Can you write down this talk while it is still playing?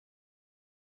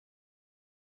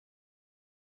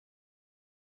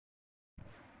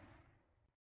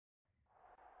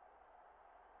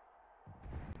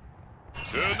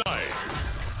Tonight,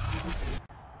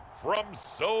 from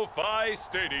SoFi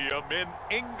Stadium in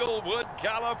Inglewood,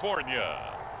 California,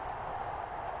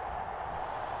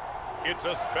 it's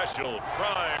a special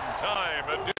prime time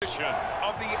edition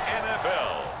of the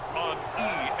NFL on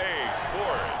EA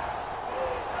Sports.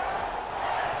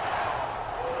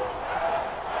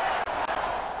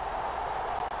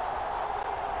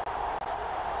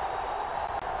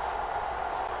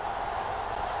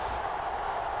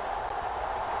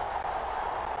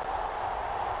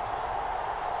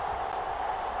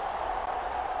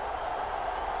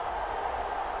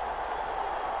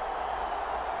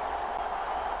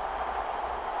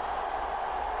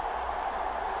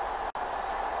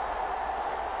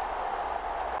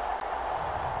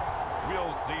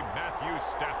 We'll see Matthew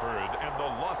Stafford and the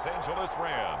Los Angeles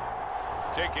Rams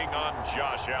taking on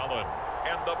Josh Allen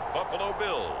and the Buffalo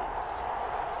Bills.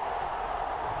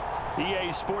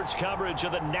 EA Sports coverage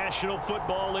of the National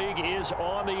Football League is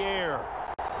on the air.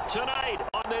 Tonight,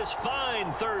 on this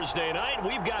fine Thursday night,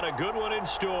 we've got a good one in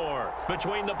store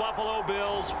between the Buffalo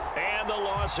Bills and the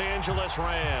Los Angeles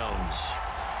Rams.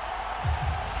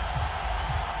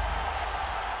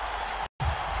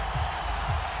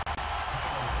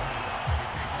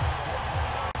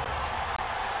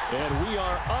 And we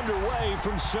are underway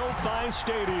from SoFi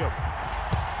Stadium.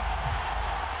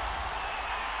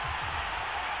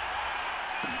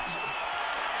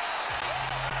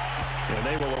 And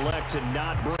they will elect to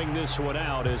not bring this one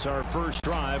out as our first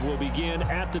drive will begin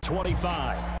at the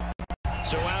 25.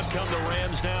 So out come the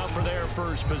Rams now for their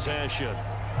first possession.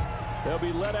 They'll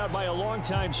be led out by a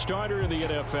longtime starter in the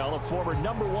NFL, a former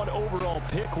 #1 overall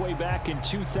pick way back in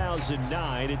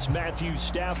 2009. It's Matthew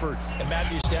Stafford. And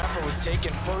Matthew Stafford was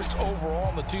taken first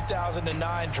overall in the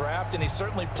 2009 draft, and he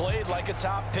certainly played like a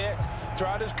top pick.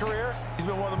 Throughout his career, he's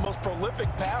been one of the most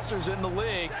prolific passers in the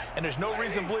league, and there's no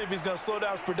reason to believe he's going to slow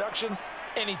down his production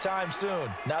anytime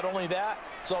soon. Not only that,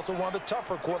 he's also one of the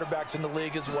tougher quarterbacks in the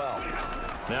league as well.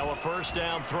 Now a first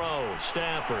down throw,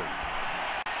 Stafford.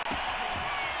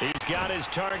 He's got his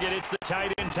target. It's the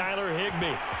tight end, Tyler Higbee.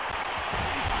 And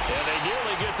they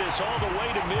nearly get this all the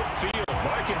way to midfield.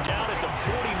 Mark him down at the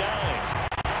 49.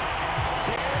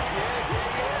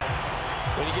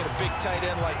 When you get a big tight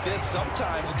end like this,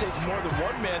 sometimes it takes more than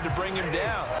one man to bring him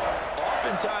down.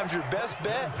 Oftentimes, your best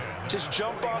bet, just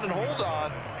jump on and hold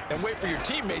on and wait for your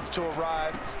teammates to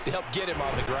arrive to help get him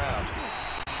on the ground.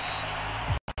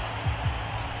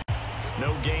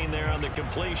 No gain there on the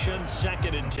completion.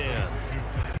 2nd and 10.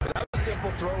 That was a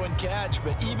simple throw and catch,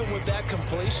 but even with that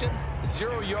completion,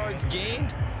 0 yards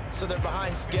gained, so they're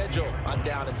behind schedule on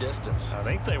down and distance. I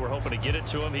think they were hoping to get it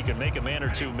to him. He could make a man or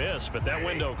two miss, but that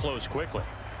window closed quickly.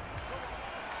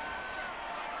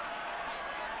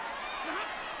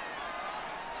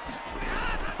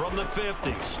 From the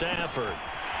 50, Stafford.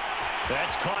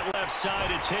 That's caught left side.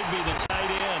 It's Higbee, the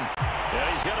tight end.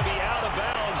 Yeah, he's going to be out of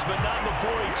bounds, but not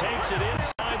before he takes it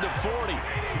inside the 40.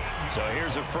 So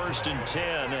here's a 1st and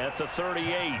 10 at the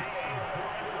 38.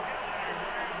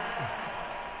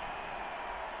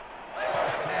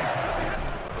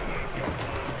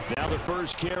 Now the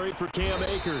first carry for Cam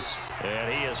Akers.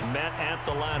 And he is met at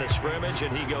the line of scrimmage,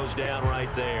 and he goes down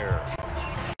right there.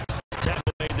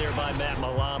 Tackle made there by Matt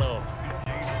Milano.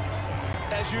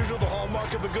 As usual, the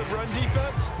hallmark of a good run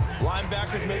defense,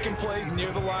 linebackers making plays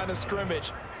near the line of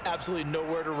scrimmage. Absolutely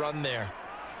nowhere to run there.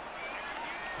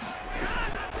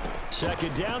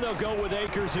 2nd down, they'll go with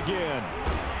Akers again.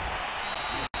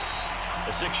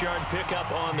 A 6-yard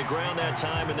pickup on the ground that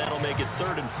time, and that'll make it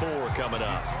 3rd and 4 coming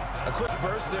up. A quick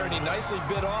burst there, and he nicely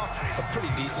bit off a pretty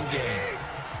decent gain.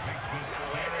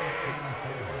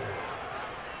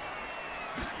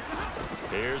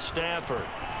 Here's Stafford.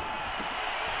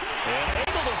 And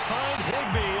able to find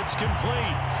Higbee. It's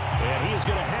complete. And he is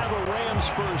going to have a Rams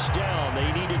first down.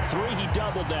 They needed 3. He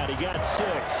doubled that. He got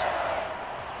 6.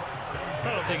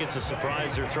 I don't think it's a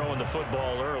surprise they're throwing the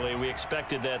football early. We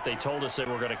expected that. They told us they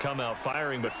were going to come out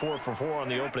firing, but 4 for 4 on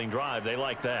the opening drive. They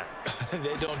like that.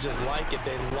 They don't just like it.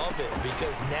 They love it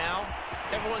because now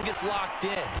everyone gets locked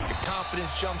in. Your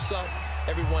confidence jumps up.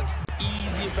 Everyone's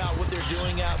easy about what they're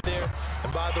doing out there.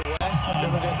 And by the way, they're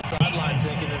looking at the sideline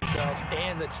thinking to themselves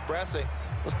and expressing,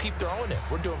 let's keep throwing it.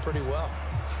 We're doing pretty well.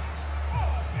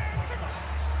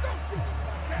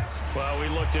 Well, we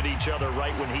looked at each other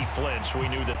right when he flinched. We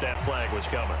knew that that flag was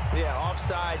coming. Yeah,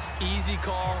 offsides, easy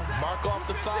call. Mark off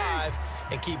the 5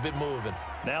 and keep it moving.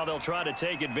 Now they'll try to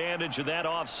take advantage of that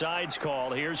offsides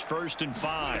call. Here's 1st and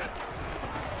 5.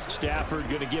 Stafford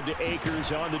going to give to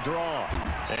Akers on the draw.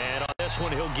 And on this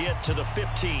one, he'll get to the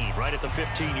 15, right at the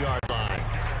 15-yard line.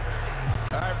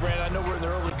 All right, Brandon, I know we're in the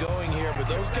early going here, but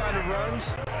those kind of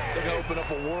runs, They're going to open up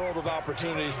a world of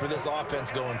opportunities for this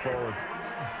offense going forward.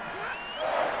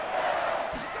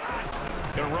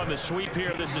 Going to run the sweep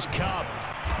here. This is Cup.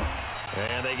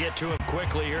 And they get to him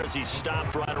quickly here as he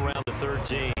stopped right around the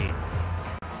 13.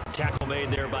 Tackle made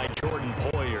there by Jordan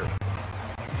Poyer.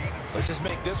 Let's just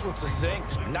make this one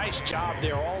succinct. Nice job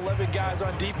there. All 11 guys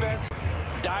on defense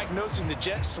diagnosing the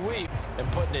jet sweep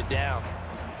and putting it down.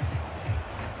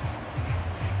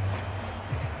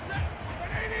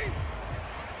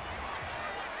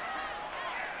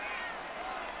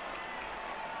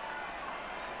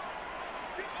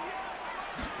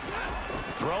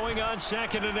 Throwing on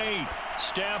 2nd and 8.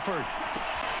 Stafford.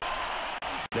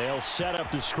 They'll set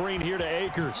up the screen here to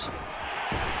Akers.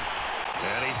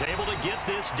 And he's able to get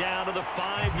this down to the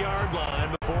 5-yard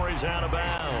line before he's out of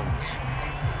bounds.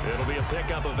 It'll be a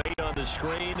pickup of 8 on the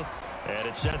screen, and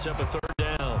it sets up a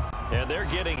 3rd down. And they're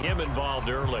getting him involved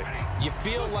early. You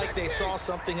feel like they saw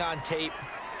something on tape,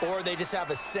 or they just have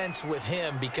a sense with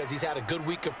him because he's had a good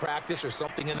week of practice or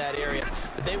something in that area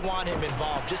that they want him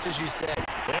involved, just as you said.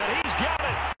 And he's got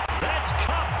it. That's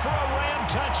Cup for a Ram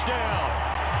touchdown.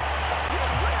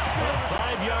 A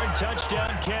 5-yard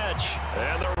touchdown catch.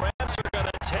 And the Rams are going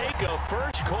to take a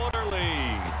first-quarter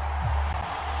lead.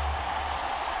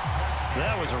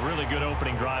 That was a really good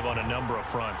opening drive on a number of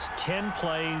fronts. 10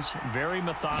 plays, very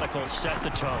methodical, set the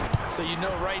tone. So you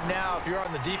know right now, if you're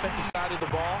on the defensive side of the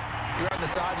ball, you're on the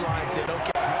sideline saying,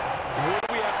 okay, what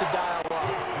do we have to dial up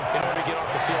in order to get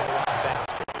off the field a lot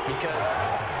faster? Because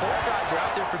both sides are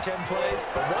out there for 10 plays,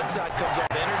 but one side comes off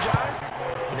energized,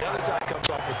 and the other side comes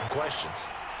off with some questions.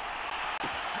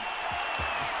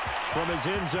 From his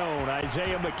end zone,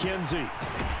 Isaiah McKenzie.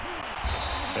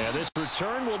 And this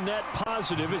return will net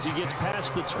positive as he gets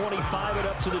past the 25 and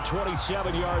up to the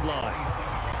 27-yard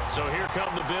line. So here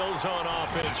come the Bills on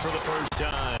offense for the first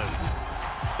time.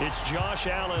 It's Josh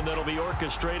Allen that'll be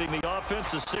orchestrating the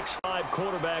offense, a 6'5"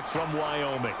 quarterback from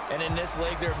Wyoming. And in this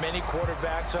league, there are many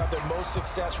quarterbacks who have their most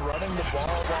success running the ball,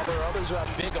 while there are others who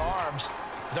have big arms.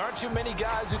 There aren't too many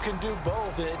guys who can do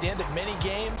both. And at the end of many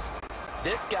games,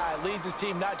 this guy leads his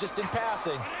team not just in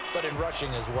passing, but in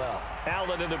rushing as well.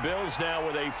 Allen and the Bills now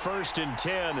with a 1st and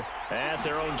 10 at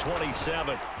their own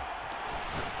 27.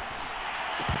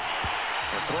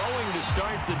 Throwing to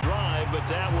start the drive, but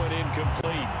that one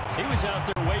incomplete. He was out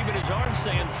there waving his arms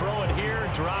saying, throw it here,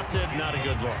 dropped it, not a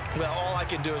good look. Well, all I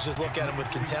can do is just look at him with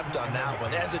contempt on that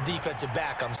one. As a defensive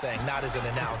back, I'm saying, not as an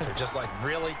announcer. Just like,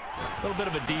 really? A little bit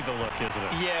of a diva look, isn't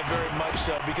it? Yeah, very much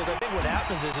so, because I think what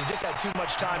happens is he just had too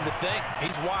much time to think.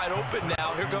 He's wide open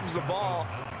now. Here comes the ball,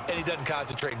 and he doesn't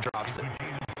concentrate and drops it.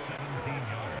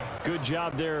 Good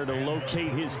job there to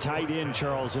locate his tight end,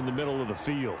 Charles, in the middle of the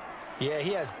field. Yeah,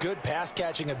 he has good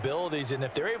pass-catching abilities, and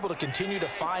if they're able to continue to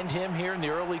find him here in the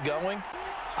early going,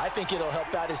 I think it'll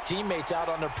help out his teammates out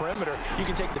on the perimeter. You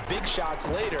can take the big shots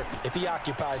later if he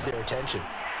occupies their attention.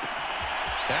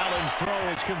 Allen's throw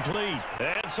is complete,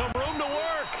 and some room to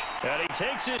work. And he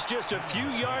takes this just a few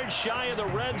yards shy of the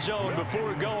red zone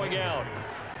before going out.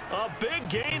 A big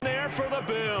gain there for the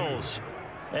Bills.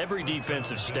 Every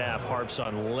defensive staff harps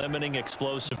on limiting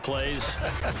explosive plays.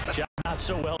 Job not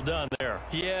so well done there.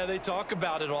 Yeah, they talk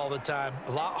about it all the time.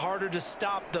 A lot harder to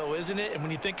stop, though, isn't it? And when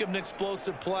you think of an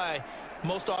explosive play,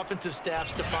 most offensive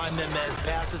staffs define them as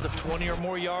passes of 20 or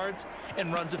more yards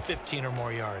and runs of 15 or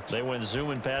more yards. They went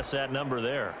zooming past that number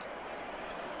there.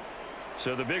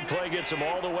 So the big play gets them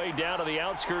all the way down to the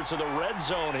outskirts of the red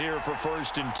zone here for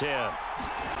 1st and 10.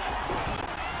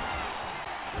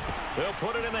 They'll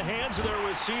put it in the hands of their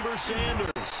receiver,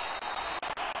 Sanders.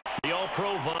 The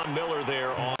All-Pro Von Miller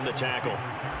there on the tackle.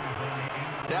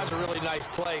 That was a really nice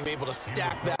play, able to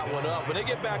stack that one up. When they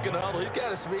get back in the huddle, he's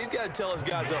got to tell his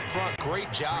guys up front,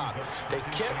 great job. They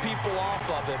kept people off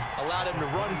of him, allowed him to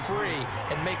run free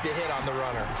and make the hit on the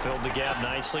runner. Filled the gap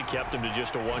nicely, kept him to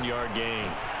just a 1-yard gain.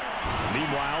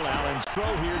 Meanwhile, Allen's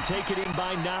throw here taken in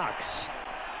by Knox.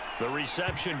 The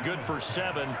reception good for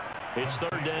 7. It's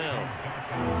 3rd down.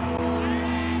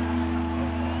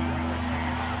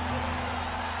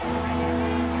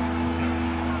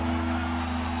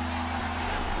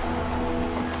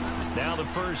 Now the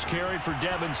first carry for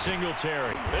Devin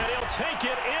Singletary. And he'll take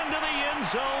it into the end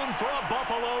zone for a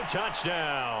Buffalo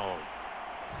touchdown.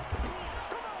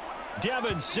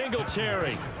 Devin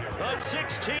Singletary, a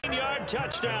 16-yard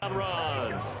touchdown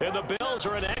run. And the Bills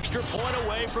are an extra point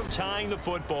away from tying the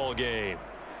football game.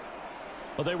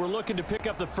 Well, they were looking to pick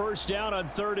up the first down on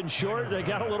 3rd and short. They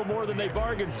got a little more than they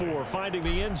bargained for, finding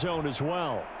the end zone as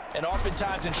well. And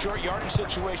oftentimes in short yardage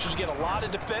situations, you get a lot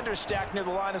of defenders stacked near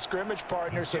the line of scrimmage,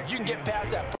 partner. So if you can get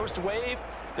past that first wave,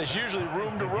 there's usually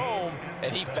room to roam,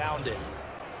 and he found it.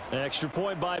 Extra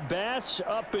point by Bass,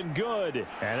 up and good.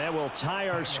 And that will tie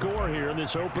our score here in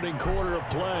this opening quarter of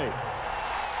play.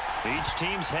 Each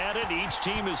team's had it. Each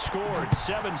team has scored.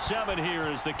 7-7 here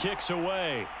as the kick's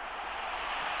away.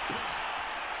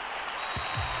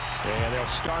 And they'll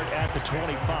start at the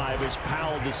 25 as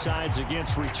Powell decides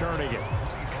against returning it.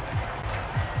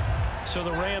 So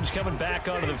the Rams coming back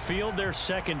onto the field, their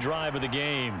second drive of the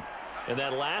game. And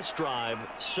that last drive,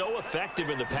 so effective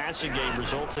in the passing game,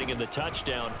 resulting in the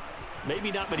touchdown.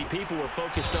 Maybe not many people were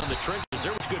focused on the trenches.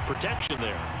 There was good protection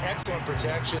there. Excellent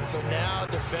protection. So now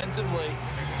defensively,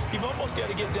 you've almost got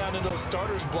to get down into those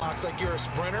starters blocks like you're a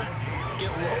sprinter.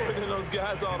 Get lower than those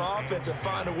guys on offense and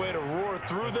find a way to roar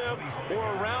through them or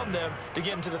around them to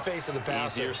get into the face of the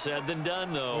passer. Easier said than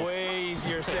done, though. Way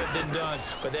easier said than done.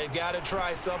 But they've got to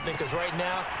try something because right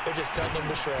now they're just cutting them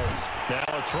to shreds. Now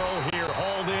a throw here,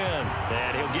 hauled in.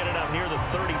 And he'll get it up near the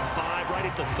 35, right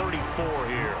at the 34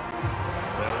 here.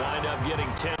 They'll wind up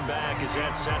getting 10 back as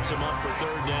that sets him up for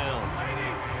third down.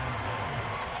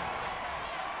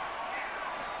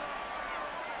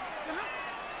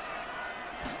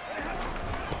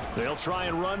 They'll try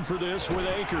and run for this with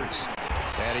Akers.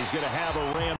 And he's going to have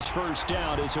a Rams first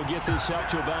down as he'll get this up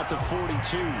to about the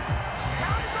 42.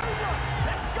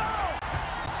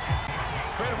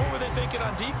 Brandon, what were they thinking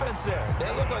on defense there? They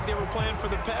looked like they were playing for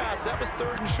the pass. That was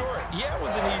 3rd and short. Yeah, it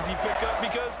was an easy pickup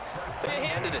because they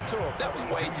handed it to him. That was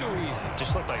way too easy.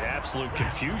 Just looked like absolute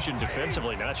confusion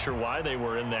defensively. Not sure why they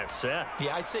were in that set.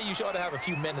 Yeah, I'd say you ought to have a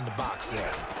few men in the box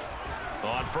there.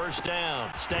 On first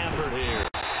down, Stafford here.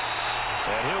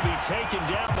 And he'll be taken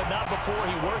down, but not before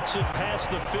he works it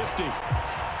past the 50.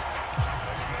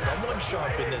 Someone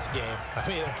sharp in this game. I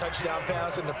mean, a touchdown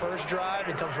pass in the first drive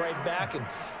and comes right back, and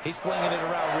he's flinging it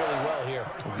around really well here.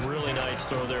 Really nice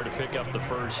throw there to pick up the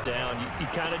first down. You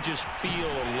kind of just feel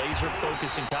a laser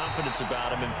focus and confidence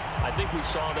about him, and I think we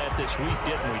saw that this week,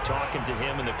 didn't we? Talking to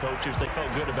him and the coaches, they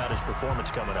felt good about his performance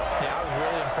coming up. Yeah, I was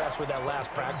really impressed with that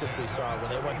last practice we saw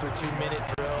when they went through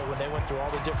 2-minute drill, when they went through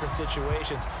all the different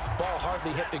situations. Ball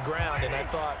hardly hit the ground, and I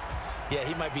thought, yeah,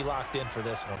 he might be locked in for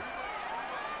this one.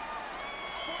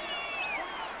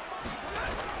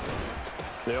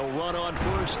 They'll run on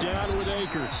first down with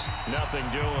Akers. Nothing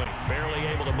doing. Barely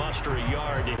able to muster a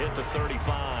yard to hit the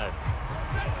 35.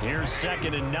 Here's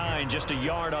 2nd and 9, just a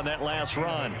yard on that last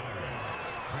run.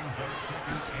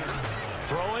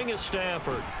 Throwing is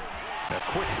Stafford. A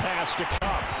quick pass to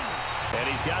Cup. And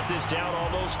he's got this down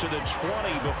almost to the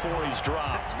 20 before he's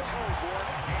dropped.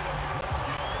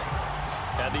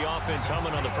 Had the offense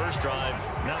humming on the first drive.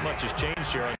 Not much has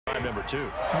changed here on drive number 2. No,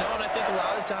 and I think a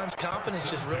lot of times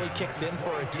confidence just really kicks in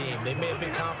for a team. They may have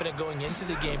been confident going into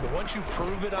the game, but once you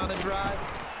prove it on a drive,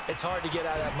 it's hard to get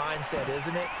out of that mindset,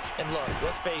 isn't it? And look,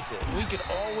 let's face it, we can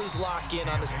always lock in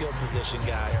on the skill position,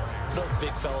 guys. Those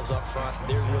big fellas up front,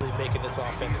 they're really making this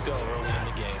offense go early in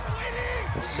the game.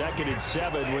 2nd and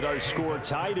 7 with our score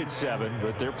tied at 7,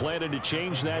 but they're planning to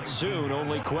change that soon.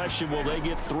 Only question, will they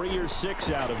get 3 or 6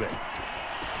 out of it?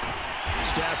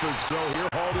 Stafford's throw here,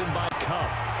 hauled in by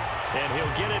Cup. And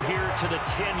he'll get it here to the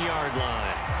 10-yard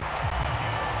line.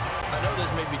 I know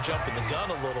this may be jumping the gun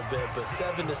a little bit, but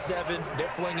 7-7, they're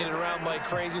flinging it around like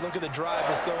crazy. Look at the drive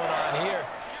that's going on here.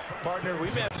 Partner, we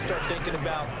may have to start thinking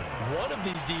about one of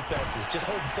these defenses just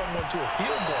holding someone to a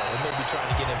field goal and maybe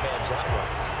trying to get an advantage that way.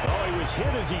 Oh, he was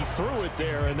hit as he threw it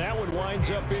there, and that one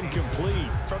winds up incomplete.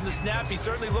 From the snap, he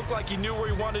certainly looked like he knew where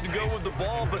he wanted to go with the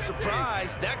ball, but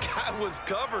surprise, that guy was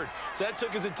covered. So that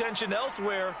took his attention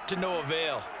elsewhere to no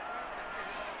avail.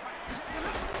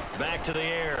 Back to the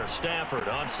air, Stafford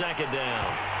on 2nd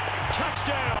down.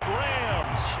 Touchdown,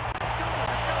 Rams!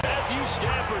 Matthew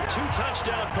Stafford, 2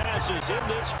 touchdown passes in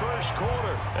this first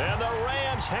quarter, and the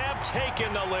Rams have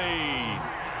taken the lead.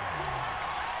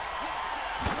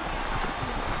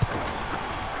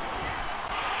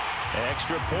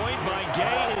 Extra point by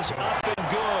Gay is up and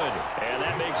good, and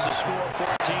that makes the score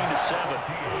 14-7.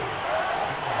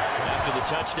 After the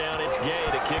touchdown, it's Gay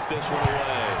to kick this one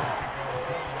away.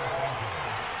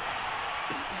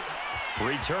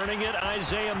 Returning it,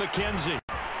 Isaiah McKenzie.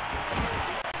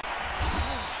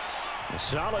 A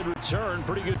solid return,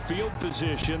 pretty good field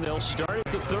position. They'll start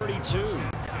at the 32.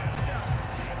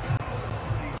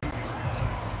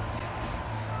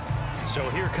 So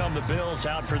here come the Bills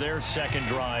out for their second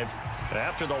drive.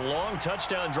 After the long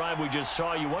touchdown drive we just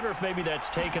saw, you wonder if maybe that's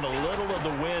taken a little of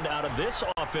the wind out of this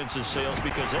offensive sails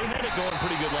because they had it going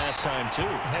pretty good last time too.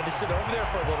 Had to sit over there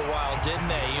for a little while, didn't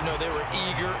they? You know, they were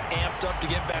eager, amped up to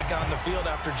get back on the field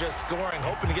after just scoring,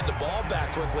 hoping to get the ball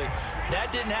back quickly.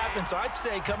 That didn't happen, so I'd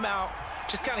say come out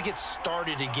just kind of get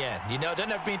started again. You know, doesn't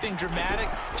have to be anything dramatic.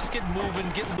 Just get moving,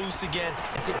 get loose again,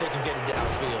 and see if they can get it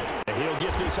downfield. And he'll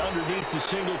get this underneath to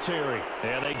Singletary.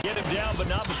 And they get him down, but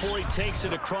not before he takes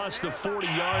it across the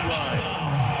 40-yard line.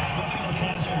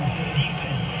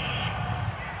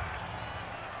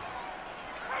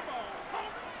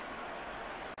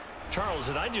 Charles,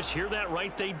 did I just hear that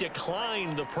right? They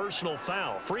declined the personal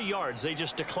foul. 3 yards, they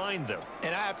just declined them.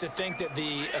 And I have to think that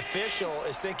the official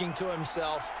is thinking to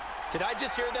himself, did I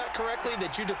just hear that correctly,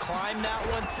 that you declined that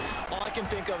one? All I can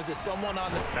think of is that someone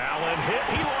on the... Allen hit.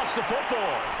 He lost the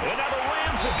football. And now the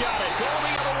Rams have got it. Going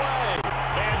the other way.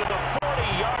 And to the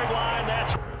 40-yard line,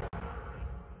 that's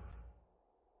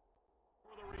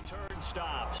where the return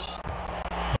stops.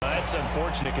 That's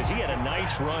unfortunate because he had a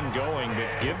nice run going, but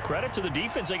give credit to the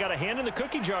defense. They got a hand in the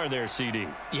cookie jar there, CD.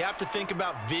 You have to think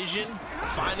about vision,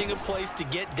 finding a place to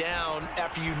get down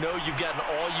after you know you've gotten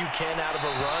all you can out of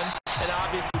a run. And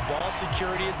obviously, ball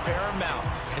security is paramount.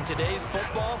 In today's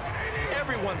football,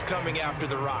 everyone's coming after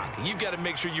the rock. You've got to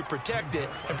make sure you protect it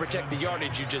and protect the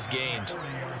yardage you just gained.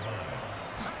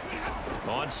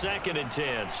 On 2nd and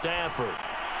 10, Stafford.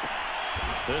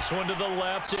 This one to the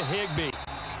left to Higbee.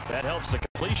 That helps the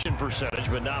completion percentage,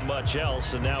 but not much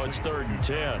else, and now it's 3rd and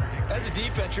 10. As a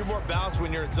defense, you're more balanced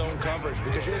when you're in zone coverage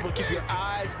because you're able to keep your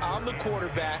eyes on the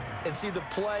quarterback and see the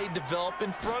play develop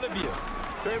in front of you.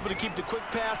 You're able to keep the quick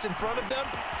pass in front of them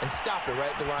and stop it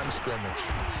right at the line of scrimmage.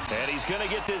 And he's going to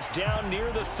get this down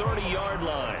near the 30-yard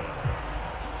line.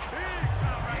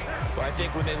 But I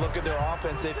think when they look at their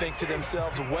offense, they think to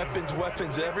themselves, weapons,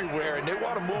 weapons everywhere, and they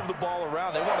want to move the ball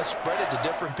around. They want to spread it to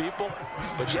different people,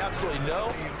 but you absolutely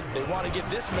know they want to get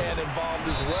this man involved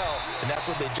as well, and that's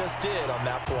what they just did on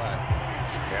that play.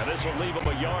 Yeah, this will leave him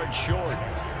a yard short.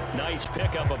 Nice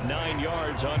pickup of 9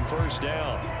 yards on 1st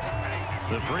down.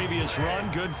 The previous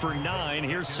run, good for 9.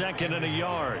 Here's 2nd and a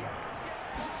yard.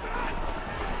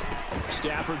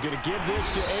 Stafford going to give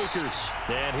this to Akers.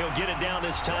 And he'll get it down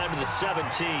this time to the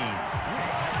 17.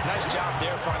 Nice job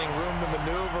there finding room to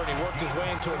maneuver, and he worked his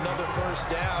way into another 1st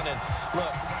down. And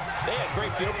look, they had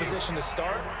great field position to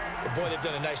start, but boy, they've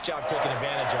done a nice job taking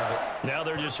advantage of it. Now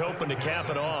they're just hoping to cap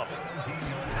it off.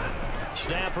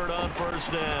 Stafford on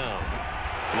 1st down.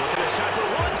 Look at this time for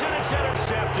once, and it's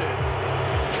intercepted.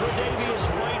 Tre'Davious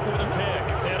White with a pick.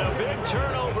 And a big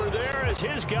turnover there as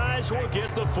his guys will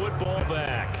get the football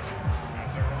back.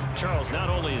 Charles, not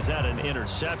only is that an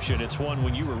interception, it's one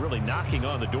when you were really knocking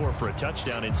on the door for a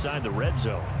touchdown inside the red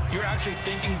zone. You're actually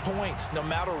thinking points. No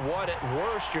matter what, at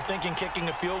worst, you're thinking kicking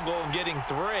a field goal and getting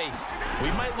 3.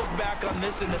 We might look back on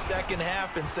this in the second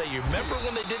half and say, you remember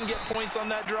when they didn't get points on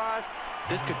that drive?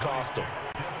 This could cost them.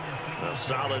 A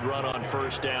solid run on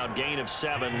 1st down. Gain of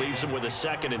 7 leaves them with a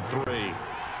 2nd and 3.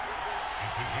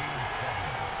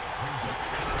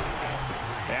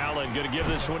 Allen going to give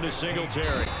this one to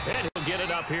Singletary. And he'll get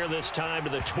it up here this time to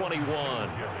the 21.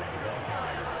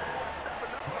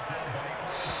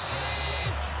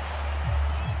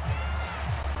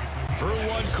 Through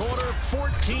 1 quarter,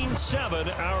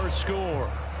 14-7 our score.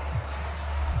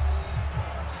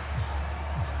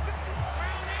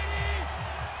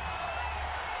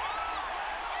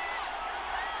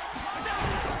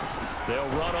 They'll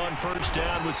run on 1st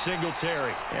down with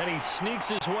Singletary. And he sneaks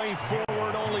his way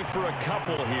forward only for a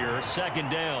couple here. 2nd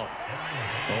down.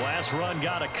 The last run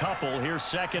got a couple. Here's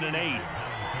 2nd and 8.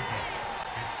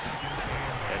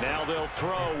 And now they'll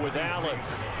throw with Allen.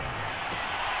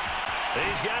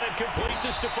 He's got it complete to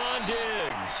Stephon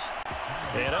Diggs.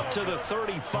 And up to the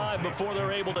 35 before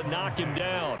they're able to knock him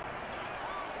down.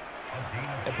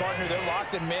 And partner, they're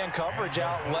locked in man coverage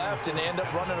out left, and they end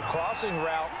up running a crossing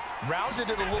route. Rounded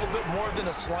it a little bit more than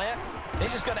a slant.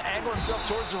 He's just going to angle himself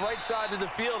towards the right side of the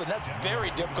field, and that's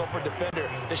very difficult for a defender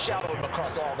to shadow him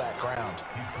across all that ground.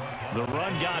 The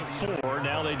run got 4.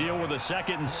 Now they deal with a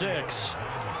 2nd and 6.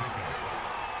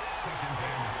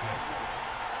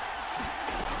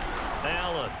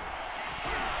 Allen.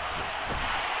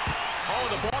 Oh,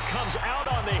 the ball comes out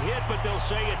on the hit, but they'll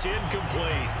say it's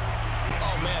incomplete.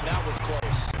 Oh, man, that was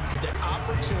close. The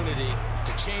opportunity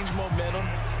to change momentum,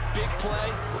 big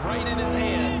play, right in his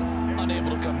hands,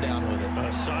 unable to come down with it.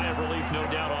 A sigh of relief, no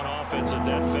doubt, on offense that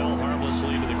fell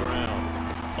harmlessly to the ground.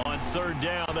 On 3rd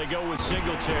down, they go with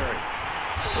Singletary.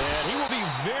 And he will be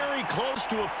very close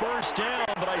to a 1st down,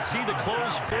 but I see the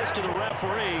closed fist of the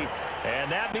referee,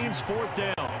 and that means 4th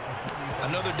down.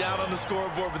 Another down on the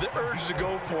scoreboard, but the urge to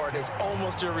go for it is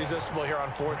almost irresistible here on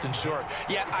 4th and short.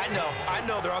 Yeah, I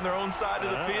know they're on their own side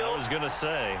of the field. I was going to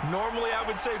say. Normally I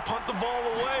would say punt the ball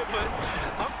away, but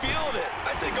I'm feeling it.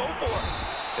 I say go for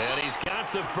it. And he's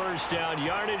got the 1st down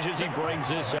yardage as he brings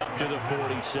this up to the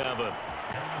 47.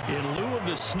 In lieu of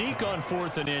the sneak on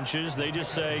 4th and inches, they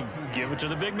just say, give it to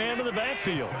the big man in the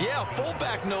backfield. Yeah,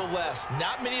 fullback no less.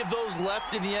 Not many of those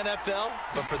left in the NFL,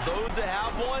 but for those that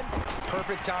have one,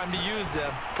 perfect time to use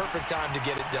them, perfect time to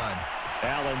get it done.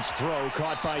 Allen's throw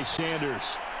caught by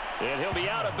Sanders. And he'll be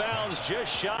out of bounds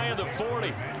just shy of the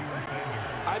 40.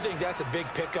 I think that's a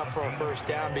big pickup for a first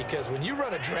down because when you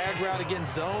run a drag route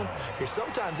against zone, you're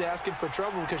sometimes asking for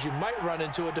trouble because you might run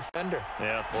into a defender.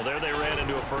 Yeah, well, there they ran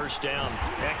into a first down.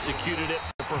 Executed it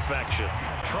to perfection.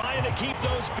 Trying to keep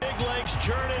those big legs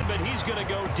churning, but he's going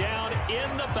to go down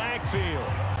in the backfield.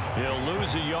 He'll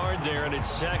lose a yard there, and it's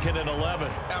 2nd and 11.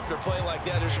 After a play like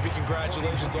that, there should be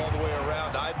congratulations all the way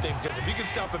around, I think, because if you can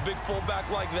stop a big fullback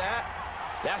like that,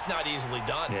 that's not easily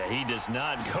done. Yeah, he does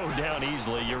not go down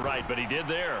easily. You're right, but he did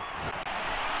there.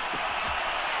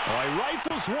 All right,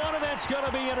 rifles one, and that's going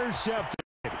to be intercepted.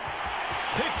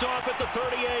 Picked off at the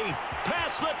 38,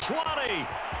 past the 20.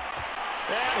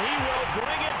 And he will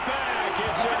bring it back.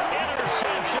 It's an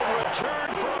interception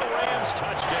return for a Rams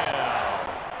touchdown.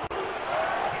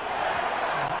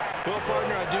 Well,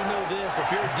 partner, I do know this. If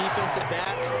you're a defensive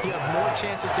back, you have more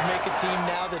chances to make a team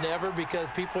now than ever because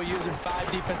people are using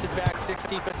 5 defensive backs, 6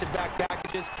 defensive back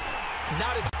packages.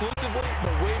 Not exclusively,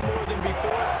 but way more than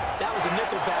before. That was a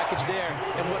nickel package there,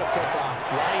 and what a pickoff.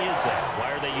 Why is that?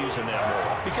 Why are they using that more?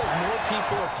 Because more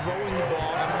people are throwing the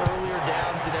ball on earlier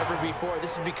downs than ever before.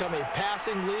 This has become a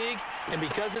passing league, and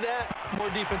because of that,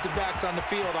 more defensive backs on the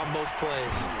field on most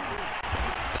plays.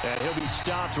 And he'll be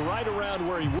stopped right around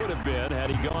where he would have been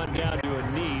had he gone down to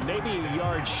a knee, maybe a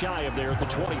yard shy of there at the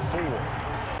 24.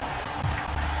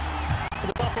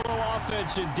 The Buffalo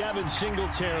offense and Devin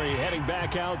Singletary heading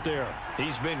back out there.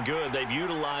 He's been good. They've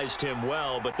utilized him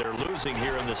well, but they're losing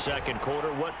here in the second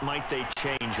quarter. What might they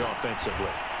change offensively?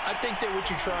 I think that what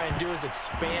you try and do is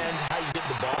expand how you get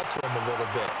the ball to him a little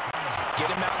bit. Get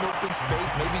him out in open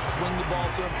space, maybe swing the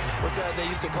ball to him. What's that they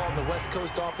used to call in the West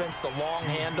Coast offense, the long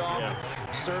handoff?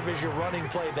 Yeah. Serve as your running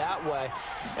play that way,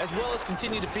 as well as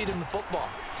continue to feed him the football.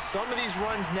 Some of these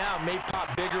runs now may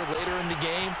pop bigger later in the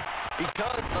game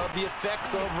because of the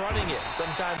effects of running it.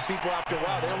 Sometimes people, after a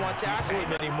while, they don't want to tackle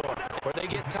him anymore, or they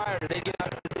get tired, or they get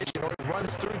out of position, or he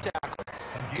runs through tackles.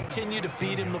 Continue to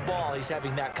feed him the ball. He's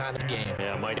having that kind of game.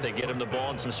 Yeah, might they get him the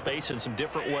ball in some space in some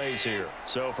different ways here.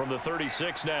 So from the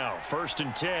 36 now, 1st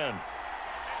and 10.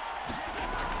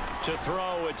 To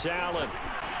throw, it's Allen.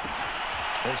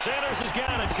 And Sanders has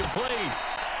got it complete.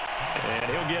 And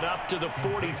he'll get up to the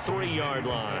 43-yard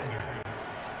line.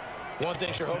 One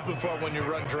thing you're hoping for when you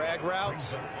run drag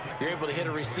routes, you're able to hit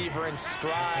a receiver in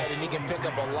stride, and he can pick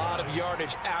up a lot of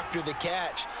yardage after the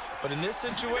catch. But in this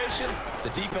situation, the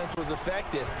defense was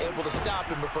effective, able to stop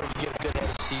him before you get a good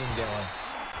head of steam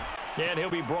going. And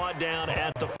he'll be brought down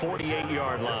at the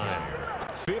 48-yard line.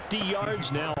 50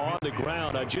 yards now on the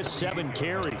ground on just 7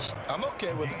 carries. I'm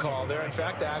okay with the call there. In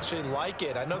fact, I actually like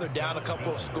it. I know they're down a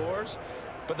couple of scores,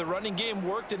 but the running game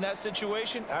worked in that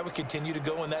situation. I would continue to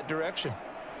go in that direction.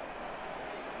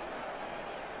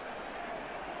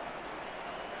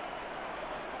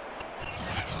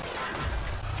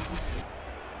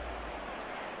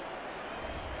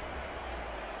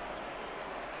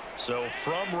 So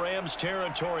from Rams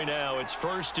territory now, it's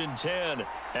 1st and 10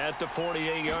 at the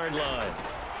 48-yard line.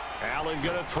 Allen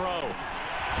going to throw.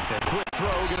 A quick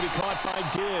throw going to be caught by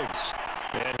Diggs.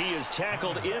 And he is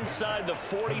tackled inside the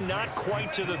 40, not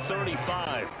quite to the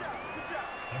 35.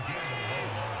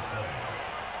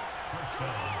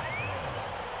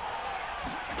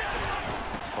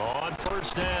 On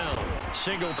 1st down,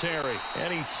 Singletary.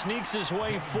 And he sneaks his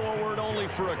way forward only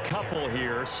for a couple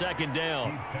here. 2nd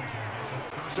down.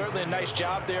 Certainly a nice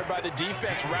job there by the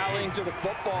defense rallying to the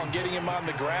football and getting him on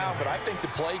the ground, but I think the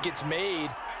play gets made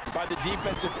by the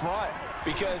defensive front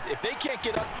because if they can't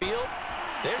get upfield,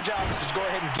 their job is to go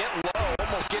ahead and get low,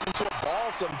 almost get into a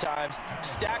ball sometimes,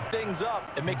 stack things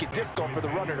up, and make it difficult for the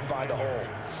runner to find a hole.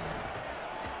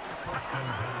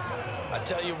 I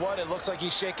tell you what, it looks like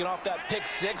he's shaking off that pick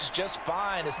 6 just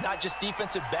fine. It's not just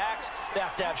defensive backs that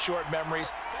have to have short memories.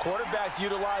 Quarterbacks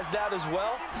utilize that as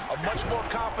well. A much more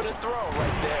confident throw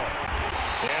right there.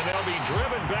 And they'll be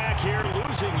driven back here,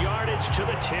 losing yardage to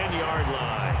the 10-yard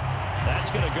line. That's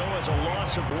going to go as a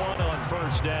loss of 1 on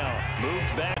 1st down.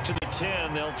 Moved back to the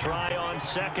 10. They'll try on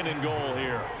 2nd and goal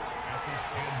here.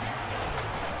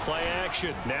 Play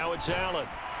action. Now it's Allen.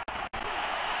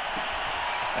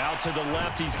 Out to the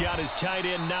left, he's got his tight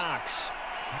end Knox.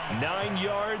 9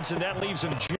 yards, and that leaves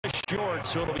him just short,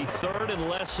 so it'll be 3rd and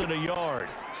less than a yard.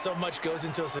 So much goes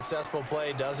into a successful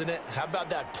play, doesn't it? How about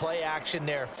that play action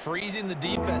there, freezing the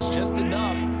defense just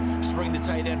enough to bring the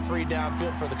tight end free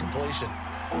downfield for the completion.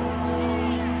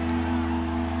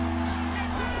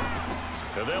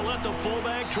 And they'll let the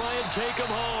fullback try and take him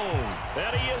home.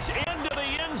 And he is into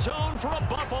the end zone for a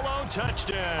Buffalo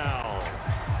touchdown.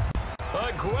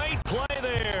 A great play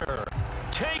there.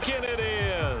 Taking it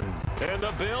in. And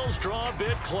the Bills draw a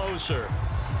bit closer.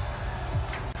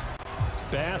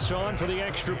 Bass on for the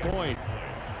extra point.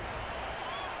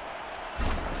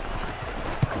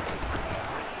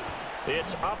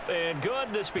 It's up and good.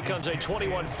 This becomes a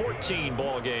 21-14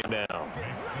 ball game now.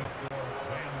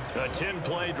 A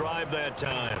 10-play drive that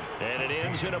time. And it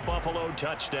ends in a Buffalo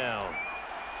touchdown.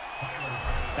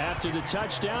 After the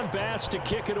touchdown, Bass to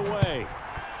kick it away.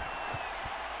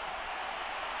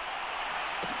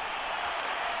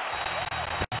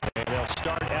 And they'll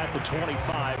start at the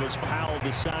 25 as Powell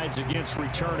decides against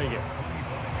returning it.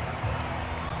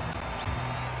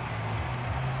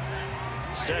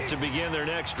 Set to begin their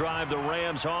next drive, the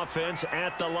Rams offense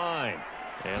at the line.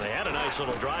 And they had a nice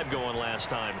little drive going last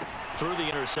time. Threw the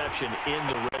interception in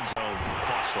the red zone.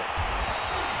 Costly.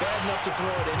 Bad enough to throw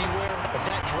it anywhere, but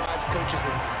that drives coaches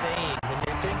insane when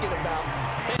you're thinking about,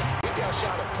 hey, we got a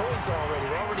shot at points already.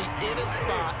 We're already in a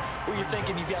spot where you're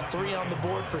thinking you got 3 on the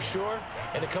board for sure,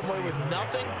 and to come away with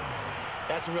nothing,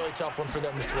 that's a really tough one for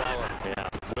them to swallow. Yeah,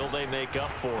 will they make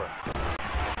up for it?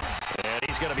 And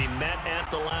he's going to be met at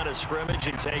the line of scrimmage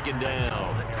and taken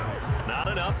down. Not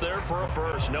enough there for a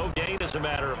first. No gain, as a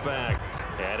matter of fact.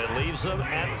 And it leaves them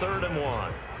at 3rd and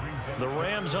 1. The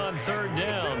Rams on 3rd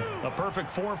down. A perfect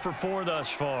 4 for 4 thus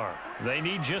far. They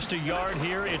need just a yard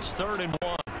here. It's 3rd and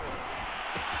 1.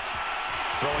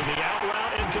 Throwing the out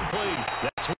route incomplete.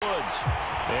 That's Woods.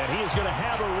 And he is going to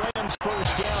have a Rams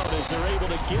first down as they're able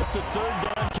to get the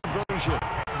 3rd down conversion.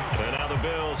 And now the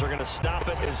Bills are going to stop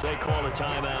it as they call a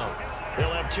timeout.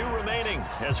 They'll have 2 remaining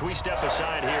as we step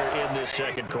aside here in this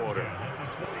 2nd quarter.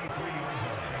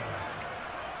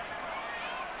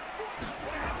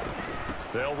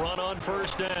 They'll run on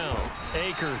 1st down.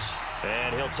 Akers.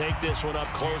 And he'll take this one up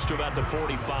close to about the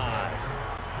 45.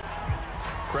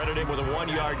 Credit him with a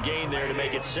 1-yard gain there to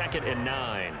make it 2nd and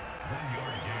 9.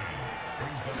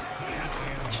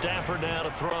 Stafford now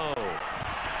to throw.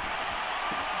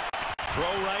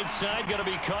 Throw right side, going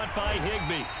to be caught by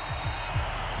Higbee.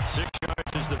 6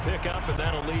 yards is the pickup, and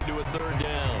that'll lead to a 3rd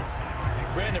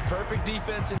down. Brandon, perfect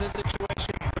defense in this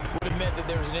situation would have meant that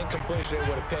there was an incompletion. They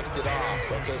would have picked it off.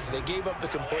 Okay, so they gave up the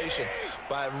completion.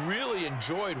 But I really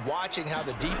enjoyed watching how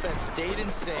the defense stayed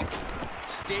in sync,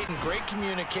 stayed in great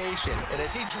communication. And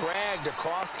as he dragged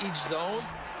across each zone,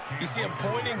 you see him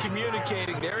pointing,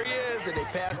 communicating. There he is, and they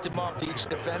passed him off to each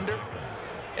defender.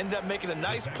 Ended up making a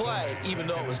nice play, even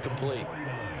though it was complete.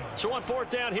 So on 4th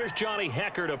down, here's Johnny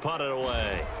Hecker to punt it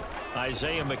away.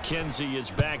 Isaiah McKenzie is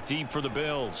back deep for the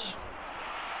Bills.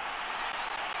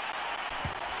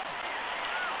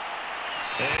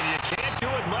 And you can't do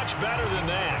it much better than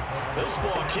that. This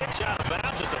ball kicks out of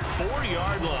bounds at the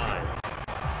 4-yard line.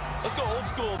 Let's go old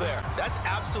school there. That's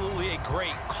absolutely a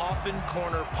great coffin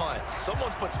corner punt.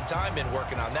 Someone's put some time in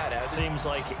working on that, hasn't it? Seems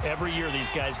like every year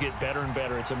these guys get better and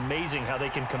better. It's amazing how they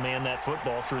can command that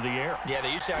football through the air. Yeah,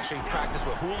 they used to actually practice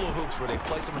with hula hoops where they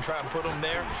place them and try and put them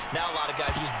there. Now a lot of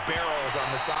guys use barrels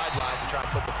on the sidelines to try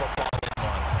and put the football in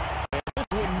one. This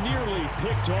one nearly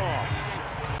picked off.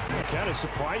 Kind of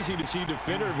surprising to see a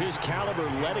defender of his caliber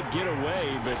let it get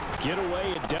away, but get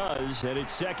away it does, and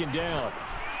it's 2nd down.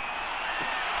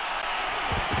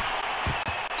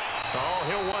 Oh,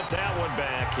 he'll want that one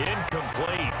back.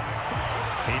 Incomplete.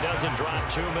 He doesn't drop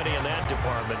too many in that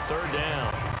department. 3rd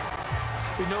down.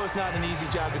 We know it's not an easy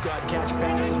job to go out and catch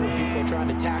passes when people are trying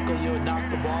to tackle you and knock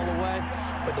the ball away.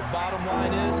 But the bottom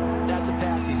line is, that's a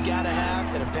pass he's got to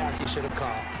have and a pass he should have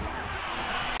caught.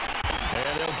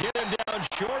 And they'll get him down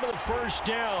short of the 1st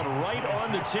down, right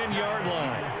on the 10-yard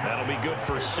line. That'll be good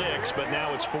for 6, but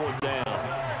now it's 4th down.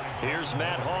 Here's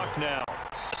Matt Hawk now.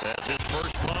 As his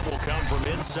first punt will come from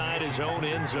inside his own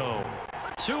end zone.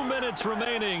 2 minutes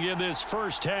remaining in this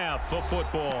first half of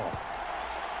football.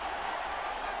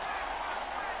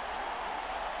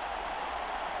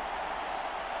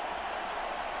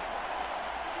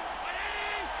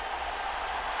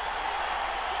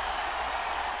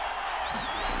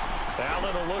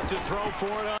 Allen will look to throw for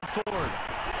it on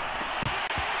 4th.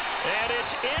 And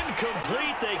it's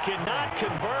incomplete. They cannot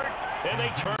convert, and they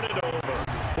turn it over.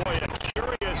 Boy, a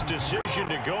curious decision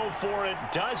to go for it.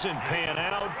 Doesn't pan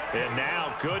out. And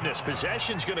now, goodness,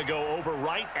 possession's going to go over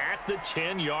right at the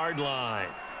 10-yard line.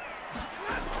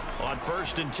 On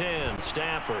 1st and 10,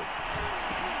 Stafford.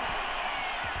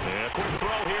 And a quick throw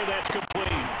here. That's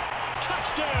complete.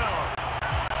 Touchdown!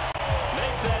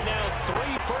 Make that now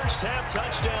 3 first-half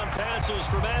touchdown passes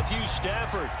for Matthew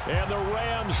Stafford. And the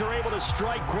Rams are able to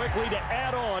strike quickly to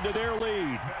add on to their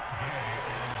lead.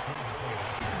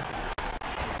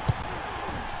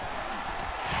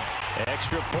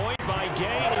 Extra point by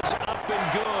Gay is up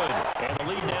and good. And the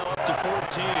lead now up to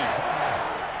 14.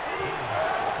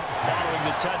 Following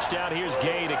the touchdown, here's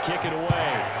Gay to kick it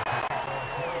away.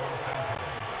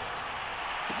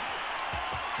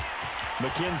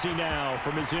 McKenzie now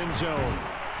from his end zone.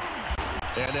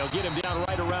 And they'll get him down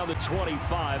right around the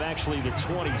 25, actually the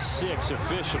 26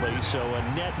 officially, so a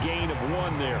net gain of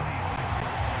 1 there.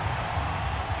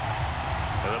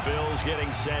 And the Bills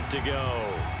getting set to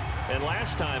go. And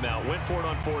last time out, went for it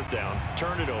on 4th down,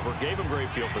 turned it over, gave them great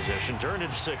field position, turned it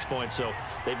to 6 points, so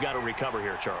they've got to recover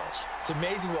here, Charles. It's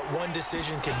amazing what one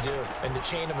decision can do in the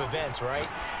chain of events, right?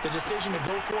 The decision to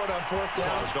go for it on 4th down.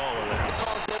 Caused all of that. It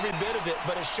caused every bit of it,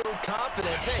 but it showed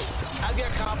confidence. Hey, I've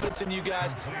got confidence in you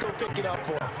guys. Go pick it up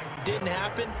for them. Didn't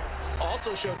happen.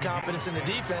 Also showed confidence in the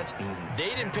defense. They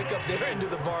didn't pick up their end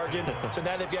of the bargain, so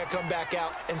now they've got to come back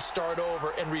out and start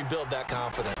over and rebuild that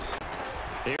confidence.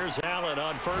 Here's Allen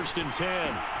on 1st and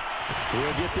 10.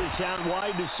 He'll get this out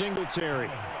wide to Singletary.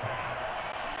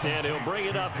 And he'll bring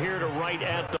it up here to right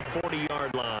at the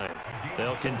 40-yard line.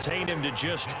 They'll contain him to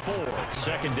just 4.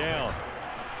 2nd down.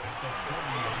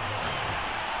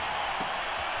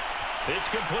 It's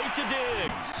complete to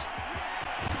Diggs.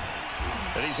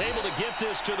 And he's able to get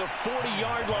this to the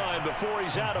 40-yard line before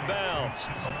he's out of bounds.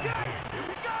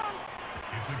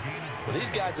 Well,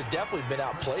 these guys have definitely been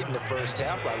outplayed in the first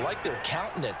half, but I like their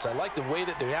countenance. I like the way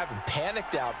that they're having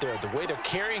panicked out there, the way they're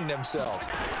carrying themselves.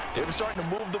 They were starting to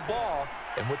move the ball,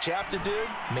 and what you have to do,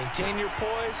 maintain your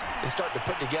poise and start to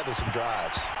put together some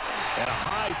drives. And a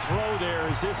high throw there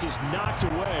as this is knocked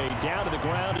away, down to the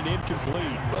ground and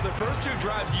incomplete. Well, their first 2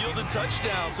 drives yielded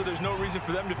touchdowns, so there's no reason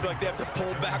for them to feel like they have to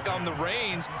pull back on the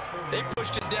reins. They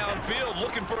pushed it downfield,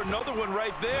 looking for another one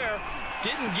right there.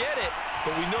 Didn't get it,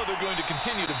 but we know they're going to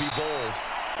continue to be bold.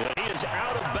 He is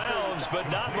out of bounds, but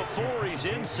not before he's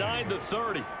inside the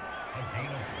 30.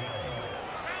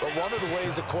 But one of the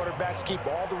ways the quarterbacks keep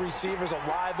all the receivers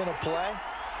alive in a play,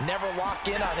 never lock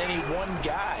in on any one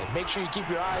guy. Make sure you keep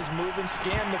your eyes moving,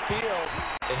 scan the field.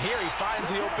 And here he finds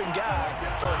the open guy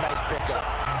for a nice pickup.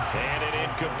 And an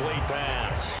incomplete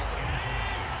pass.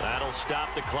 That'll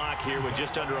stop the clock here with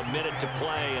just under a minute to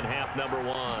play in half number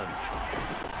 1.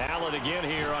 Allen again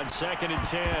here on 2nd and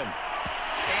 10.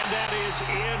 And that is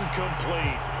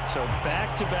incomplete. So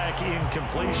back-to-back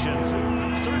incompletions.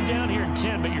 3rd down here in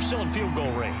 10, but you're still in field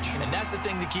goal range. And that's the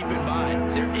thing to keep in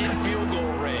mind. They're in field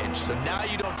goal range. So now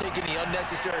you don't take any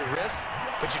unnecessary risks,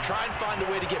 but you try and find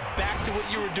a way to get back to what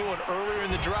you were doing earlier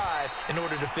in the drive in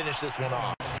order to finish this one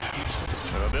off.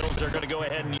 The Bills are going to go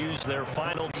ahead and use their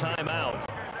final timeout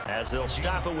as they'll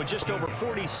stop it with just over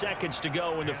 40 seconds to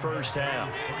go in the first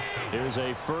half. Here's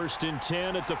a 1st and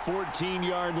 10 at the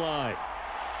 14-yard line.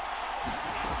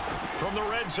 From the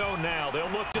red zone now, they'll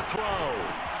look to throw.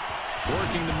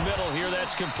 Working the middle here,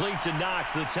 that's complete to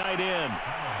Knox, the tight end.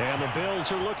 And the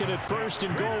Bills are looking at 1st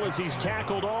and goal as he's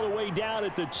tackled all the way down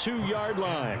at the 2-yard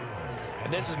line.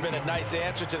 And this has been a nice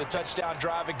answer to the touchdown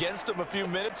drive against them a few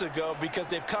minutes ago because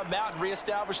they've come out and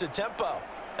reestablished the tempo.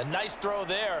 A nice throw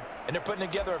there, and they're putting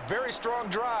together a very strong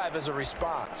drive as a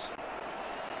response.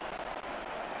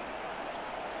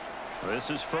 This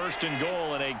is 1st and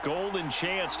goal and a golden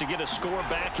chance to get a score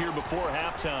back here before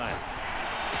halftime.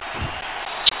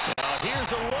 Now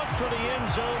here's a look for the end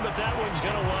zone, but that one's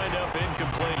going to wind up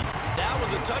incomplete. That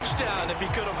was a touchdown if he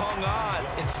could have hung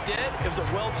on. Instead, it was a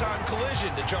well-timed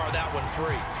collision to jar that one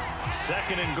free.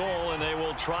 2nd and goal, and they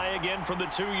will try again from the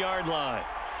 2-yard line.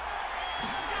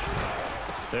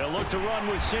 They'll look to run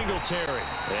with Singletary.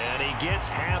 And he gets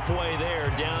halfway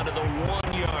there down to the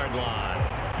 1-yard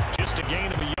line. Just a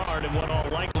gain of a yard in what all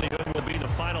likelihood will be the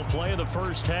final play of the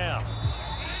first half.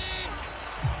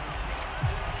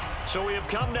 So we have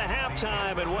come to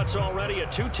halftime in what's already a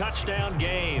 2-touchdown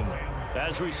game.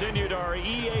 As we send you to our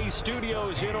EA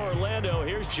studios in Orlando,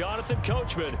 here's Jonathan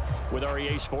Coachman with our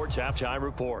EA Sports Halftime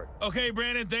Report. Okay,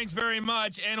 Brandon, thanks very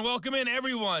much, and welcome in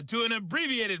everyone to an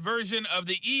abbreviated version of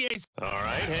the EA. All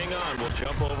right, hang on. We'll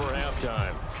jump over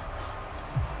halftime.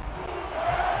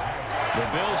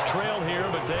 The Bills trail here,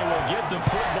 but they will get the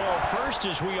football first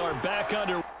as we are back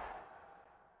under.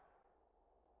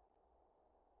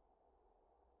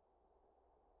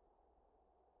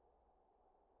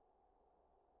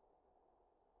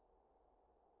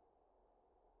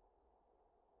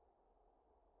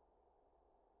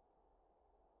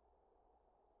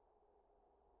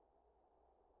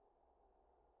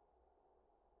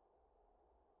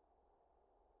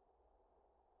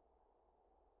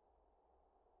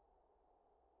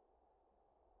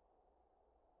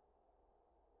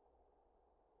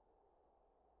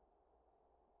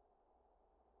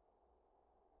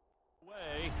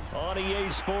 On EA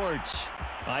Sports.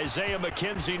 Isaiah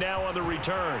McKenzie now on the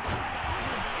return.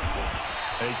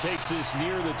 He takes this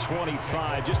near the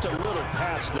 25. Just a little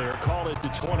pass there. Call it the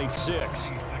 26.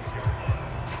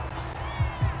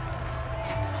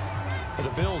 The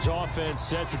Bills offense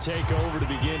set to take over to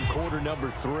begin quarter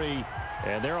number 3.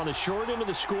 And they're on the short end of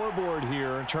the scoreboard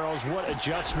here. Charles, what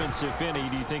adjustments, if any,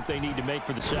 do you think they need to make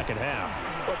for the second half?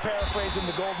 Well, paraphrasing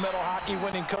the gold medal hockey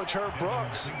winning coach Herb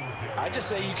Brooks, I just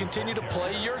say you continue to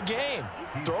play your game.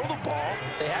 Throw the ball.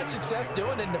 They had success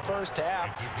doing it in the first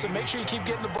half, so make sure you keep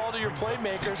getting the ball to your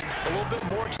playmakers, a little bit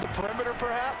more to the perimeter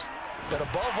perhaps, but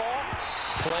above all,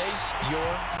 play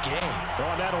your game.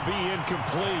 Oh, that'll be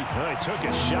incomplete. He took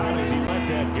a shot as he let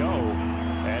that go,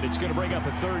 and it's going to bring up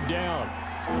a third down.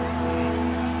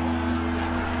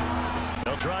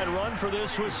 They'll try to run for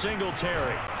this with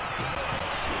Singletary.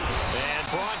 And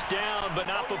brought down, but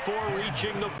not before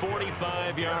reaching the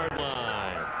 45-yard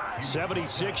line.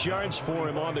 76 yards for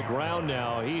him on the ground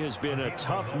now. He has been a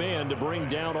tough man to bring